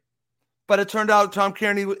Kearney. But it turned out Tom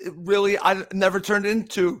Kearney I never turned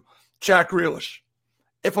into Jack Grealish,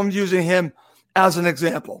 if I'm using him as an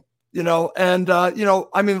example. Look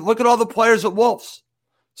at all the players at Wolves.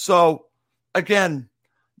 So, again,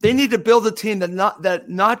 they need to build a team that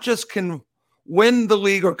not just can win the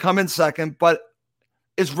league or come in second, but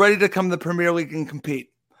is ready to come to the Premier League and compete.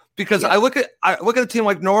 Because I look at a team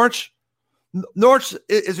like Norwich. Norwich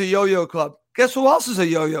is a yo-yo club. Guess who else is a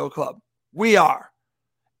yo-yo club? We are.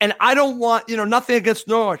 And I don't want, nothing against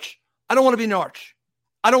Norwich. I don't want to be Norwich.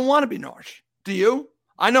 I don't want to be Norwich. Do you?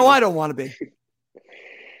 I know I don't want to be.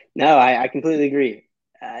 No, I completely agree.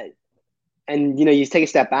 And, you take a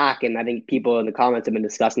step back, and I think people in the comments have been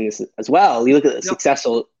discussing this as well. You look at the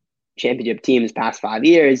successful championship teams past 5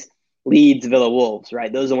 years, Leeds, Villa, Wolves,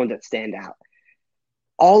 right? Those are the ones that stand out.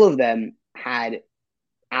 All of them had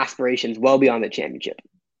aspirations well beyond the championship.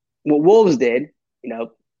 What Wolves did,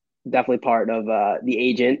 definitely part of the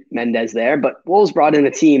agent, Mendes there, but Wolves brought in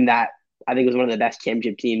a team that I think was one of the best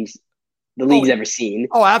championship teams the league's ever seen.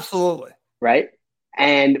 Oh, absolutely. Right?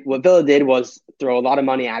 And what Villa did was throw a lot of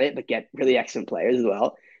money at it, but get really excellent players as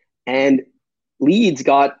well. And Leeds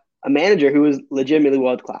got a manager who was legitimately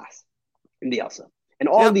world-class in Bielsa. And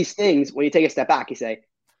all of these things, when you take a step back, you say,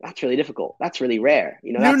 that's really difficult. That's really rare.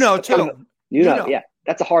 Nuno,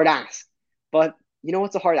 that's a hard ask. But you know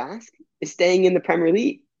what's a hard ask? Is staying in the Premier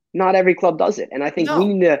League. Not every club does it. And I think we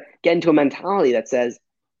need to get into a mentality that says,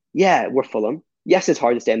 yeah, we're Fulham. Yes, it's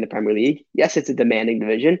hard to stay in the Premier League. Yes, it's a demanding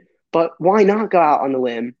division. But why not go out on the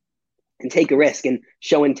limb and take a risk and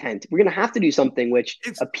show intent? We're going to have to do something which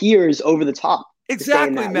appears over the top.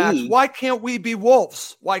 Exactly, Max. League. Why can't we be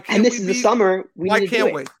Wolves? Why can't and this is the summer. Why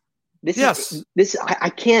can't we? I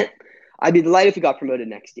can't. I'd be delighted if we got promoted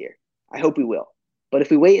next year. I hope we will. But if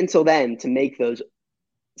we wait until then to make those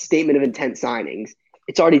statement of intent signings,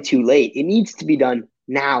 it's already too late. It needs to be done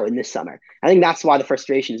now in this summer. I think that's why the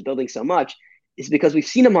frustration is building so much, is because we've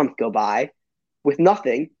seen a month go by with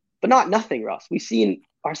nothing, but not nothing, Russ. We've seen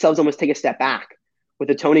ourselves almost take a step back with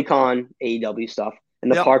the Tony Khan AEW stuff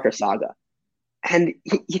and the Parker saga. And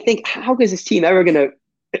you think, how is this team ever going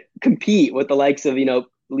to compete with the likes of,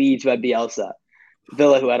 Leeds, who had Bielsa,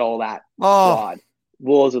 Villa, who had all that squad,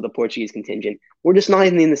 Wolves with the Portuguese contingent? We're just not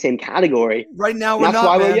even in the same category. Right now, that's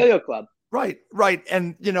why we're a yo-yo club. Right.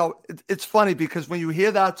 And, it's funny because when you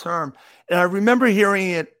hear that term, and I remember hearing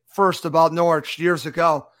it first about Norwich years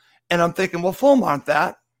ago, and I'm thinking, well, Fulham aren't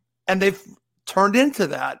that. And they've turned into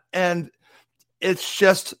that. And it's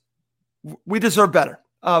just, we deserve better.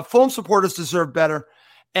 Fulham supporters deserve better.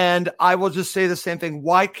 And I will just say the same thing.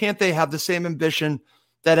 Why can't they have the same ambition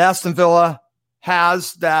that Aston Villa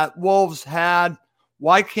has, that Wolves had?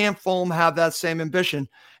 Why can't Fulham have that same ambition?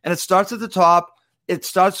 And it starts at the top. It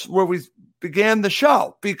starts where we began the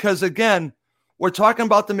show, because, again, we're talking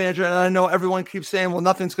about the manager, and I know everyone keeps saying, well,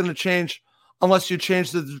 nothing's going to change unless you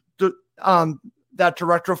change that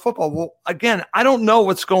director of football. Well, again, I don't know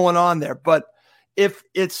what's going on there, but if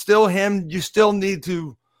it's still him, you still need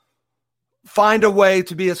to find a way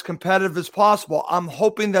to be as competitive as possible. I'm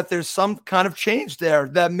hoping that there's some kind of change there,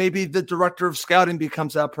 that maybe the director of scouting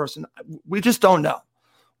becomes that person. We just don't know.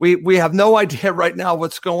 We have no idea right now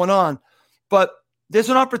what's going on, but there's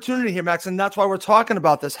an opportunity here, Max, and that's why we're talking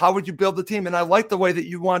about this. How would you build the team? And I like the way that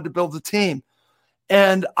you wanted to build the team.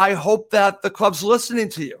 And I hope that the club's listening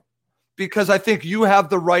to you, because I think you have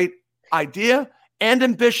the right idea and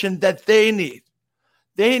ambition that they need.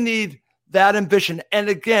 They need that ambition. And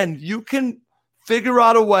again, you can figure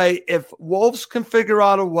out a way. If Wolves can figure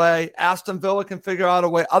out a way, Aston Villa can figure out a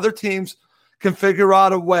way, other teams can figure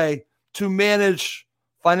out a way to manage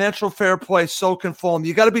financial fair play, so can Fulham.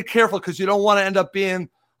 You got to be careful, because you don't want to end up being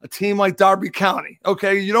a team like Derby County.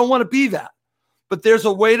 Okay. You don't want to be that, but there's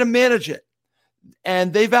a way to manage it.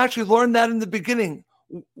 And they've actually learned that in the beginning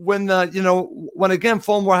when again,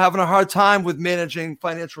 Fulham were having a hard time with managing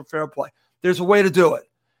financial fair play. There's a way to do it.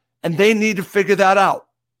 And they need to figure that out.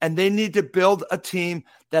 And they need to build a team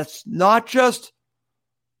that's not just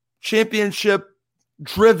championship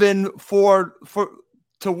driven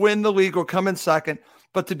to win the league or come in second,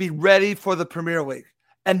 but to be ready for the Premier League.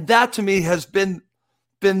 And that, to me, has been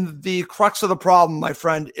the crux of the problem, my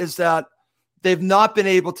friend, is that they've not been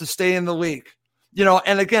able to stay in the league.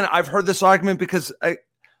 And again, I've heard this argument because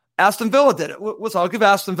Aston Villa did it. I'll give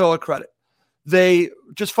Aston Villa credit. They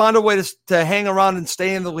just found a way to hang around and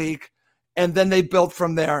stay in the league, and then they built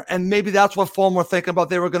from there. And maybe that's what Fulham were thinking about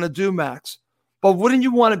they were going to do, Max. But wouldn't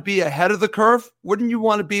you want to be ahead of the curve? Wouldn't you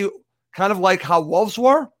want to be kind of like how Wolves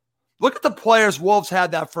were? Look at the players Wolves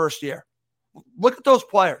had that first year. Look at those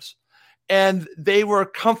players. And they were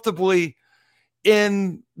comfortably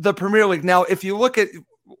in the Premier League. Now, if you look at,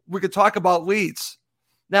 we could talk about Leeds.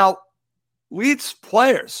 Now, Leeds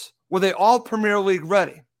players, were they all Premier League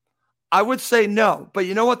ready? I would say no. But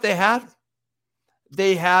you know what they had?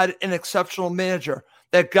 They had an exceptional manager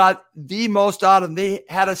that got the most out of them. They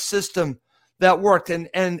had a system that worked.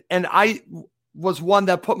 And was one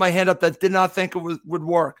that put my hand up that did not think it would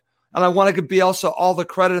work. And I want to give Bielsa all the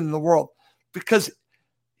credit in the world because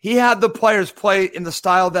he had the players play in the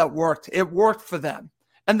style that worked. It worked for them.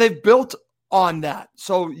 And they've built on that.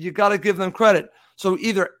 So you got to give them credit. So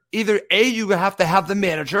either A, you have to have the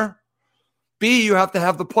manager. B, you have to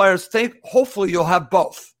have the players. Hopefully you'll have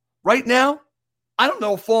both. Right now, I don't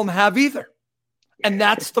know if Fulham have either. And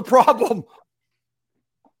that's the problem.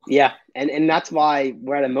 Yeah, and that's why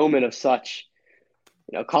we're at a moment of such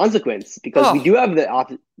consequence because we do have the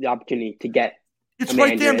opportunity to get it's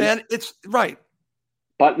right there, man. It's right.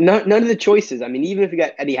 But none of the choices. I mean, even if you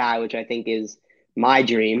got Eddie Howe, which I think is my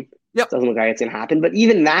dream, doesn't look like it's going to happen. But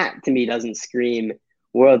even that, to me, doesn't scream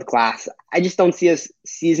world class. I just don't see us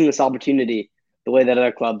seizing this opportunity the way that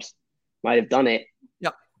other clubs might have done it.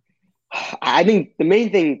 Yep. I think the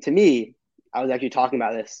main thing to me, I was actually talking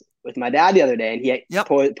about this with my dad the other day, and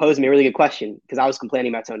he posed me a really good question because I was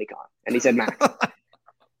complaining about Tony Khan. And he said, Max,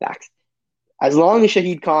 as long as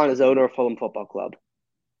Shahid Khan is owner of Fulham Football Club,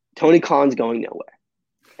 Tony Khan's going nowhere.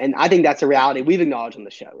 And I think that's a reality we've acknowledged on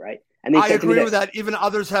the show, right? And I agree with that. Even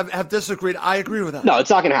others have disagreed. I agree with that. No, it's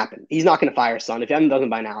not going to happen. He's not going to fire his son. If he doesn't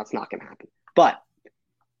by now, it's not going to happen. But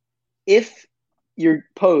if you're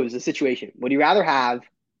posed a situation, would you rather have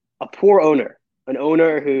a poor owner, an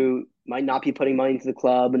owner who might not be putting money into the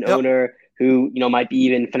club, an owner who might be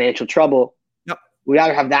even in financial trouble? Would you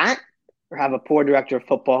rather have that or have a poor director of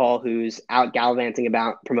football who's out gallivanting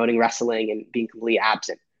about promoting wrestling and being completely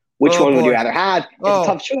absent? Which one would you rather have? It's a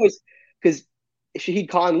tough choice because if Shahid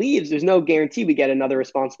Khan leaves, there's no guarantee we get another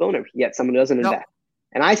responsible owner. You get someone who doesn't invest.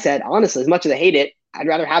 And I said, honestly, as much as I hate it, I'd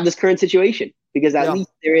rather have this current situation because at least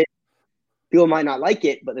there is. People might not like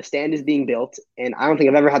it, but the stand is being built. And I don't think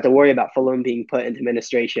I've ever had to worry about Fulham being put into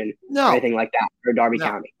administration or anything like that for Derby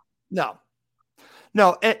County. No.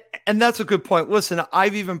 And that's a good point. Listen,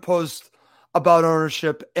 I've even posed about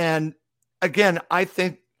ownership. And again, I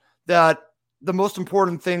think that the most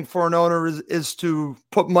important thing for an owner is to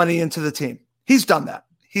put money into the team. He's done that.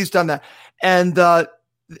 And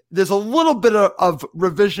there's a little bit of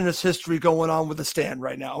revisionist history going on with the stand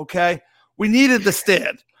right now, okay? We needed the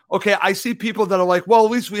stand. Okay, I see people that are like, well,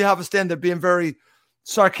 at least we have a stand. They're being very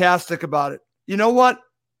sarcastic about it. You know what?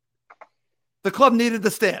 The club needed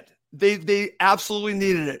the stand. They absolutely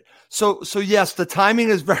needed it. So yes, the timing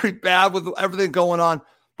is very bad with everything going on,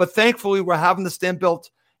 but thankfully we're having the stand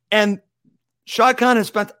built. And Shad Khan has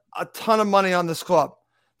spent a ton of money on this club.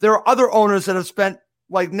 There are other owners that have spent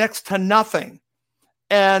like next to nothing.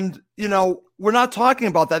 And, we're not talking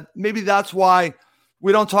about that. Maybe that's why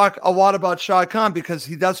we don't talk a lot about Shad Khan because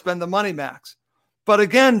he does spend the money, Max. But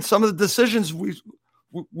again, some of the decisions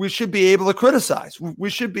we should be able to criticize. We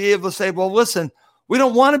should be able to say, well, listen, we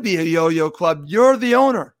don't want to be a yo-yo club. You're the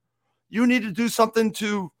owner. You need to do something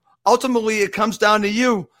to – ultimately, it comes down to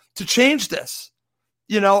you to change this,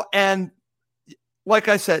 and like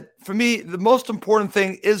I said, for me, the most important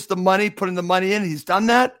thing is the money, putting the money in. He's done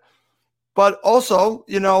that. But also,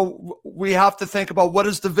 we have to think about what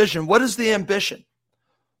is the vision? What is the ambition?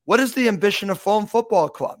 What is the ambition of Fulham Football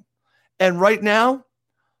Club? And right now,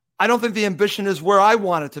 I don't think the ambition is where I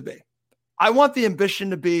want it to be. I want the ambition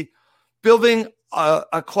to be building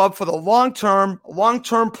a club for the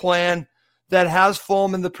long-term plan that has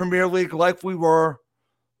Fulham in the Premier League like we were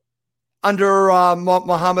under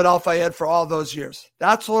Mohammed Al-Fayed for all those years.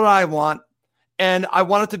 That's what I want. And I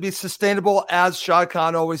want it to be sustainable, as Shad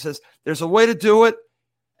Khan always says. There's a way to do it,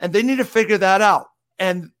 and they need to figure that out.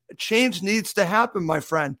 And change needs to happen, my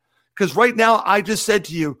friend, because right now I just said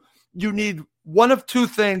to you, you need one of two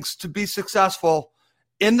things to be successful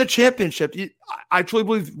in the championship. I truly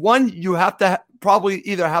believe, one, you have to probably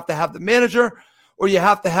either have to have the manager or you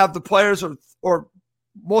have to have the players or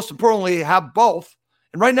most importantly, have both.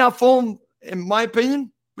 And right now, Fulham, in my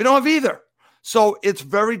opinion, we don't have either. So it's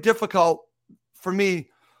very difficult for me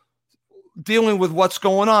dealing with what's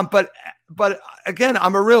going on. But again,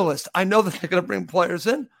 I'm a realist. I know that they're going to bring players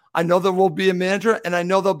in. I know there will be a manager, and I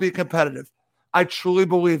know they'll be competitive. I truly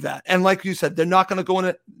believe that. And like you said, they're not going to go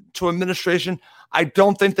into administration. I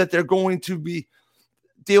don't think that they're going to be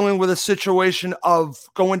dealing with a situation of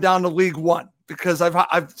going down to League One, because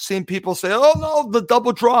I've seen people say, oh, no, the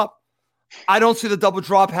double drop. I don't see the double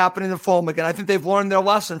drop happening in Fulham again. I think they've learned their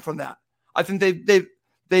lesson from that. I think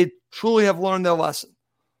they truly have learned their lesson.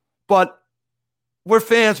 But we're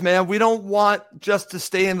fans, man. We don't want just to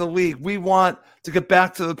stay in the league. We want to get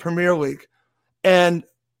back to the Premier League. And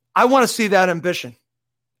I want to see that ambition.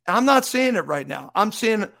 I'm not seeing it right now. I'm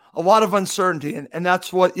seeing a lot of uncertainty. And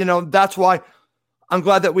that's what, that's why I'm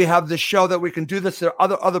glad that we have this show that we can do this. There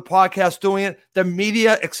are other podcasts doing it. The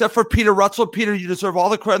media, except for Peter Rutzel. Peter, you deserve all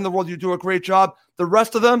the credit in the world. You do a great job. The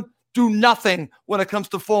rest of them do nothing when it comes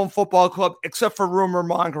to Fulham Football Club except for rumor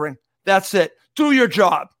mongering. That's it. Do your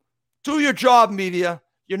job. Do your job, media.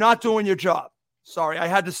 You're not doing your job. Sorry, I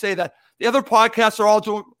had to say that. The other podcasts are all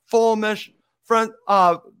doing Fulhamish, Friends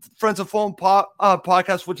of Fulham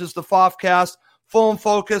podcast, which is the FOFcast, Fulham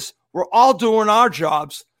Focus. We're all doing our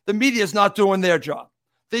jobs. The media is not doing their job.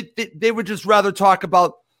 They would just rather talk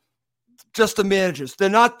about just the managers. They're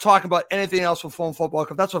not talking about anything else with Fulham Football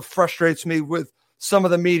Club. That's what frustrates me with some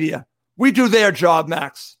of the media. We do their job,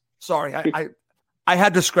 Max. Sorry, I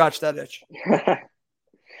had to scratch that itch.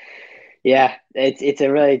 Yeah, it's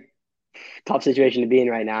a really tough situation to be in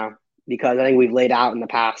right now because I think we've laid out in the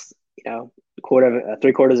past,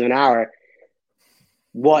 3/4 of an hour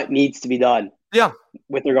what needs to be done. Yeah,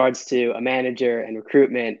 with regards to a manager and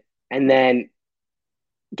recruitment, and then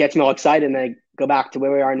gets me all excited and then go back to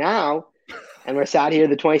where we are now. And we're sat here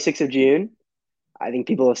the 26th of June. I think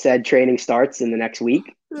people have said training starts in the next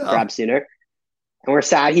week, perhaps sooner. And we're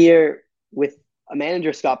sat here with a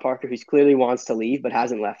manager, Scott Parker, who's clearly wants to leave but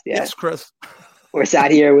hasn't left yet. Yes, Chris. We're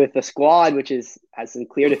sat here with a squad which has some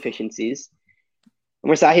clear deficiencies. And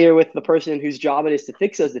we're sat here with the person whose job it is to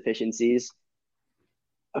fix those deficiencies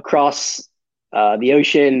across the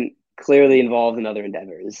ocean, clearly involved in other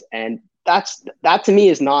endeavors. And that to me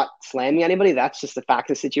is not slamming anybody. That's just the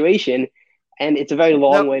fact of the situation. And it's a very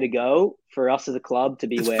long way to go for us as a club to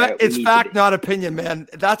be it's fact, not opinion, man.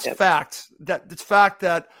 That's fact. It's fact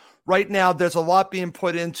that right now there's a lot being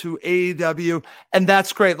put into AEW, and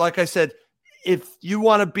that's great. Like I said, if you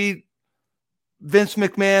want to beat Vince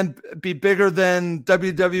McMahon, be bigger than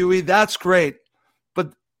WWE, that's great.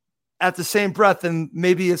 But at the same breath, then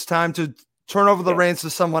maybe it's time to turn over the reins to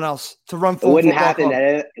someone else to run full. It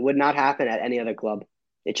would not happen at any other club.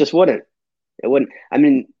 It just wouldn't. It wouldn't. I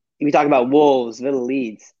mean, if we talk about Wolves, Villa,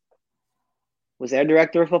 Leeds, was their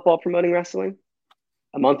director of football promoting wrestling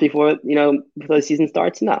a month before the season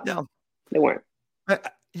starts? No, they weren't.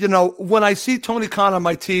 When I see Tony Khan on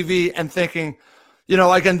my TV and thinking,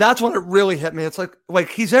 again, that's when it really hit me. It's like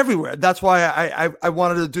he's everywhere. That's why I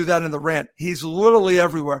wanted to do that in the rant. He's literally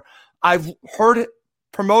everywhere. I've heard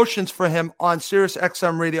promotions for him on Sirius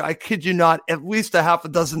XM radio. I kid you not, at least a half a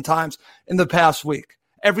dozen times in the past week.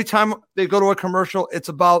 Every time they go to a commercial, it's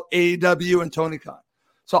about AEW and Tony Khan.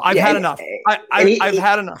 So I've had enough. I've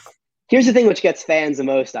had enough. Here's the thing which gets fans the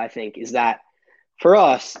most, I think, is that for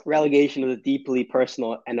us, relegation is a deeply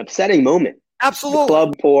personal and upsetting moment. Absolutely. The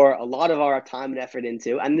club pour a lot of our time and effort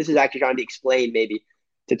into, and this is actually trying to explain maybe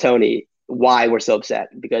to Tony why we're so upset,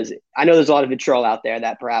 because I know there's a lot of vitriol out there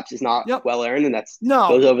that perhaps is not well earned and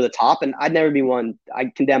goes over the top, and I'd never be one.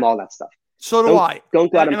 I condemn all that stuff. So do I.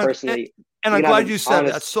 Don't go at him personally. And I'm glad you said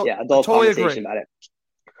that. So adult totally conversation agree about it.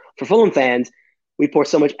 For Fulham fans, we pour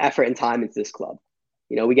so much effort and time into this club.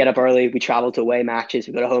 We get up early, we travel to away matches,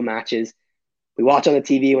 we go to home matches, we watch on the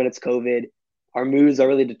TV when it's COVID. Our moods are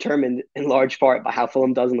really determined in large part by how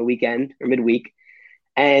Fulham does on the weekend or midweek.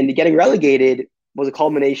 And getting relegated was a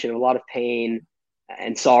culmination of a lot of pain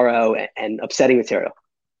and sorrow and upsetting material.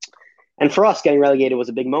 And for us, getting relegated was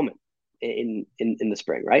a big moment in the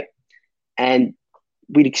spring, right? And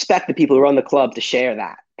we'd expect the people who run the club to share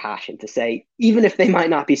that passion, to say, even if they might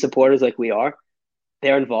not be supporters like we are,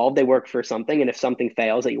 they're involved, they work for something, and if something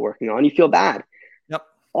fails that you're working on, you feel bad. Yep.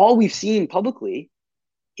 All we've seen publicly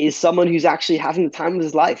is someone who's actually having the time of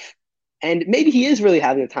his life. And maybe he is really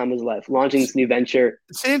having the time of his life, launching this new venture,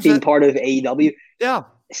 being part of AEW. Yeah.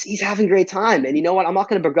 He's having a great time. And you know what? I'm not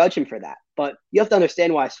going to begrudge him for that. But you have to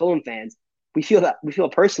understand why, as Fulham fans, we feel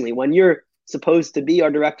personally when you're supposed to be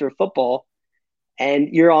our director of football and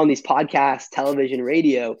you're on these podcasts, television,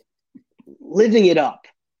 radio, living it up,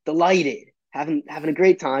 delighted, having a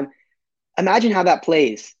great time. Imagine how that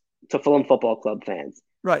plays to Fulham Football Club fans.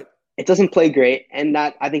 Right. It doesn't play great, and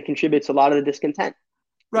that, I think, contributes a lot of the discontent.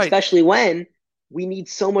 Right. Especially when we need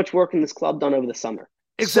so much work in this club done over the summer.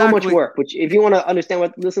 Exactly. So much work, which if you want to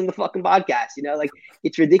understand listen to the fucking podcast,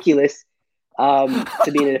 it's ridiculous to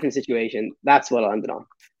be in a different situation. That's what I'll end it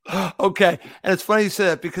on. Okay. And it's funny you say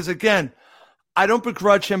that because, again, I don't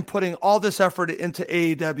begrudge him putting all this effort into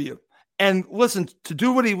AEW. And listen, to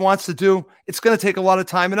do what he wants to do, it's going to take a lot of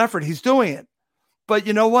time and effort. He's doing it. But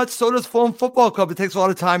you know what? So does Fulham Football Club. It takes a lot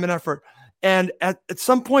of time and effort. And at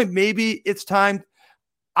some point, maybe it's time.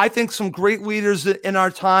 I think some great leaders in our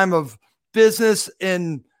time of business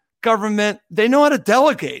and government, they know how to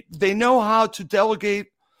delegate. They know how to delegate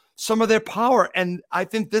some of their power. And I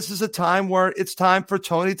think this is a time where it's time for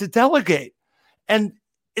Tony to delegate. And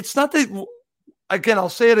it's not that, again, I'll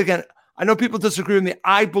say it again. I know people disagree with me.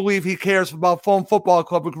 I believe he cares about Fulham Football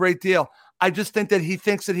Club a great deal. I just think that he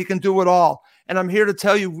thinks that he can do it all. And I'm here to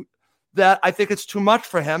tell you that I think it's too much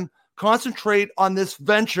for him. Concentrate on this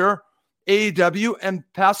venture, AEW, and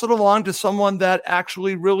pass it along to someone that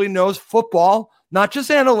actually really knows football, not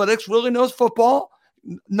just analytics, really knows football.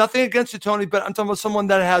 Nothing against you, Tony, but I'm talking about someone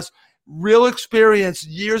that has real experience,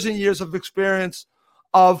 years and years of experience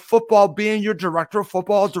of football, being your director of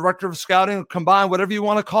football, director of scouting, combined, whatever you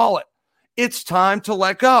want to call it. It's time to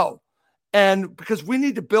let go. And because we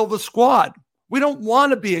need to build a squad. We don't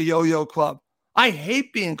want to be a yo-yo club. I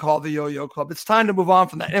hate being called the yo-yo club. It's time to move on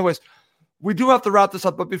from that. Anyways, we do have to wrap this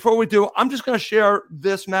up. But before we do, I'm just going to share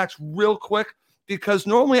this, Max, real quick, because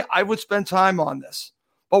normally I would spend time on this.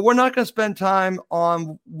 But we're not going to spend time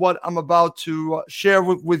on what I'm about to share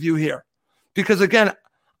with you here. Because, again,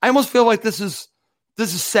 I almost feel like this is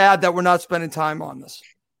sad that we're not spending time on this.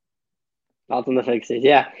 Thoughts on the fixes,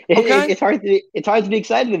 yeah. Okay. It's hard to be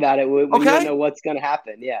excited about it when you don't know what's going to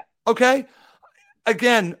happen, yeah. Okay.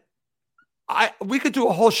 Again, we could do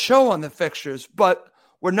a whole show on the fixtures, but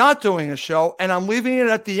we're not doing a show, and I'm leaving it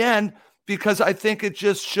at the end because I think it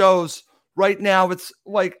just shows right now. It's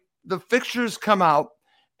like the fixtures come out,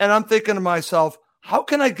 and I'm thinking to myself, how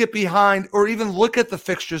can I get behind or even look at the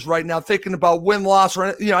fixtures right now, thinking about win-loss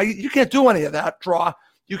or, you can't do any of that, draw.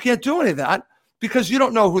 You can't do any of that because you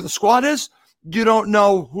don't know who the squad is. You don't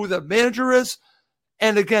know who the manager is.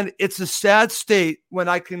 And again, it's a sad state when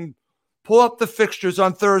I can pull up the fixtures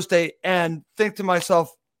on Thursday and think to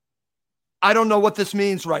myself, I don't know what this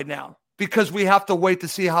means right now because we have to wait to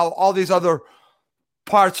see how all these other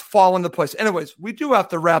parts fall into place. Anyways, we do have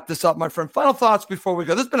to wrap this up, my friend. Final thoughts before we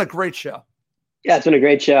go. This has been a great show. Yeah, it's been a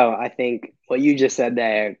great show. I think what you just said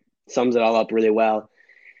there sums it all up really well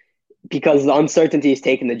because the uncertainty is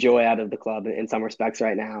taking the joy out of the club in some respects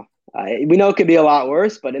right now. We know it could be a lot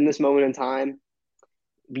worse, but in this moment in time,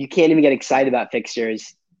 you can't even get excited about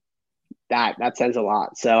fixtures. That says a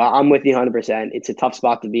lot. So I'm with you 100%. It's a tough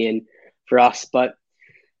spot to be in for us. But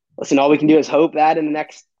listen, all we can do is hope that in the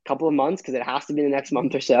next couple of months, because it has to be the next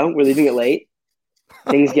month or so, we're leaving it late,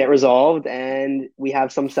 things get resolved, and we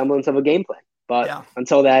have some semblance of a game plan. But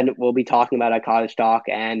until then, we'll be talking about our Cottage Talk.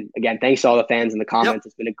 And again, thanks to all the fans in the comments. Yep.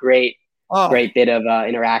 It's been a great bit of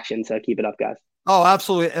interaction. So keep it up, guys. Oh,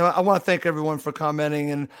 absolutely. And I want to thank everyone for commenting.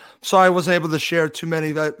 And sorry I wasn't able to share too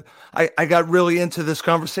many. I got really into this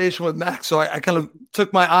conversation with Max, so I kind of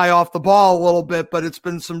took my eye off the ball a little bit, but it's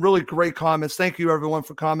been some really great comments. Thank you, everyone,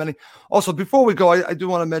 for commenting. Also, before we go, I do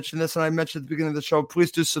want to mention this, and I mentioned at the beginning of the show,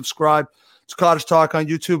 please do subscribe to Cottage Talk on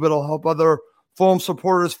YouTube. It'll help other Fulham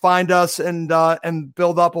supporters find us and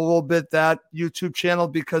build up a little bit that YouTube channel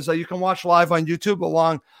because you can watch live on YouTube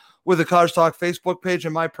along with the Cottage Talk Facebook page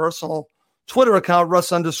and my personal Twitter account,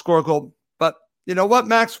 Russ_Gold. But you know what,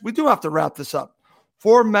 Max? We do have to wrap this up.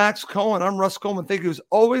 For Max Cohen, I'm Russ Coleman. Thank you as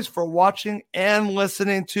always for watching and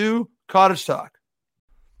listening to Cottage Talk.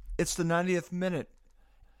 It's the 90th minute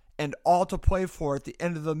and all to play for at the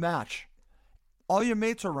end of the match. All your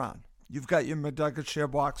mates are around. You've got your McNugget share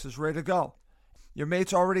boxes ready to go. Your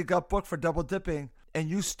mates already got booked for double dipping, and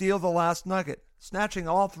you steal the last nugget, snatching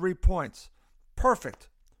all 3 points. Perfect.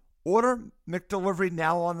 Order McDelivery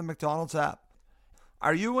now on the McDonald's app.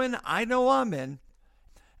 Are you in? I know I'm in.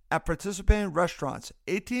 At participating restaurants,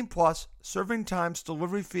 18 plus, serving times,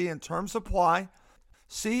 delivery fee, and terms apply.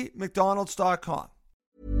 See McDonald's.com.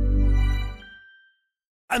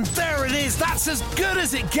 And there it is. That's as good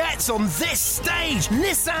as it gets on this stage.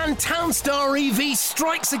 Nissan Townstar EV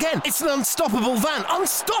strikes again. It's an unstoppable van.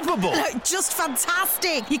 Unstoppable. Just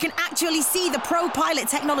fantastic. You can actually see the ProPilot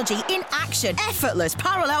technology in action. Effortless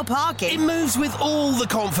parallel parking. It moves with all the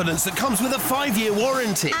confidence that comes with a 5-year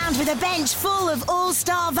warranty. And with a bench full of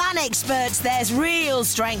all-star van experts, there's real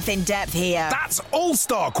strength in depth here. That's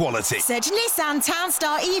all-star quality. Search Nissan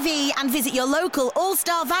Townstar EV and visit your local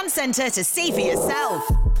all-star van centre to see for yourself.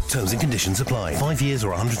 Terms and conditions apply. 5 years or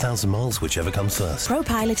 100,000 miles, whichever comes first.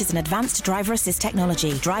 ProPilot is an advanced driver assist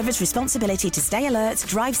technology. Driver's responsibility to stay alert,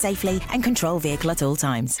 drive safely, and control vehicle at all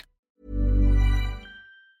times.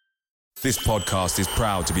 This podcast is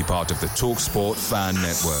proud to be part of the TalkSport Fan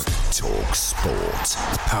Network.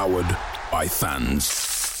 TalkSport. Powered by fans.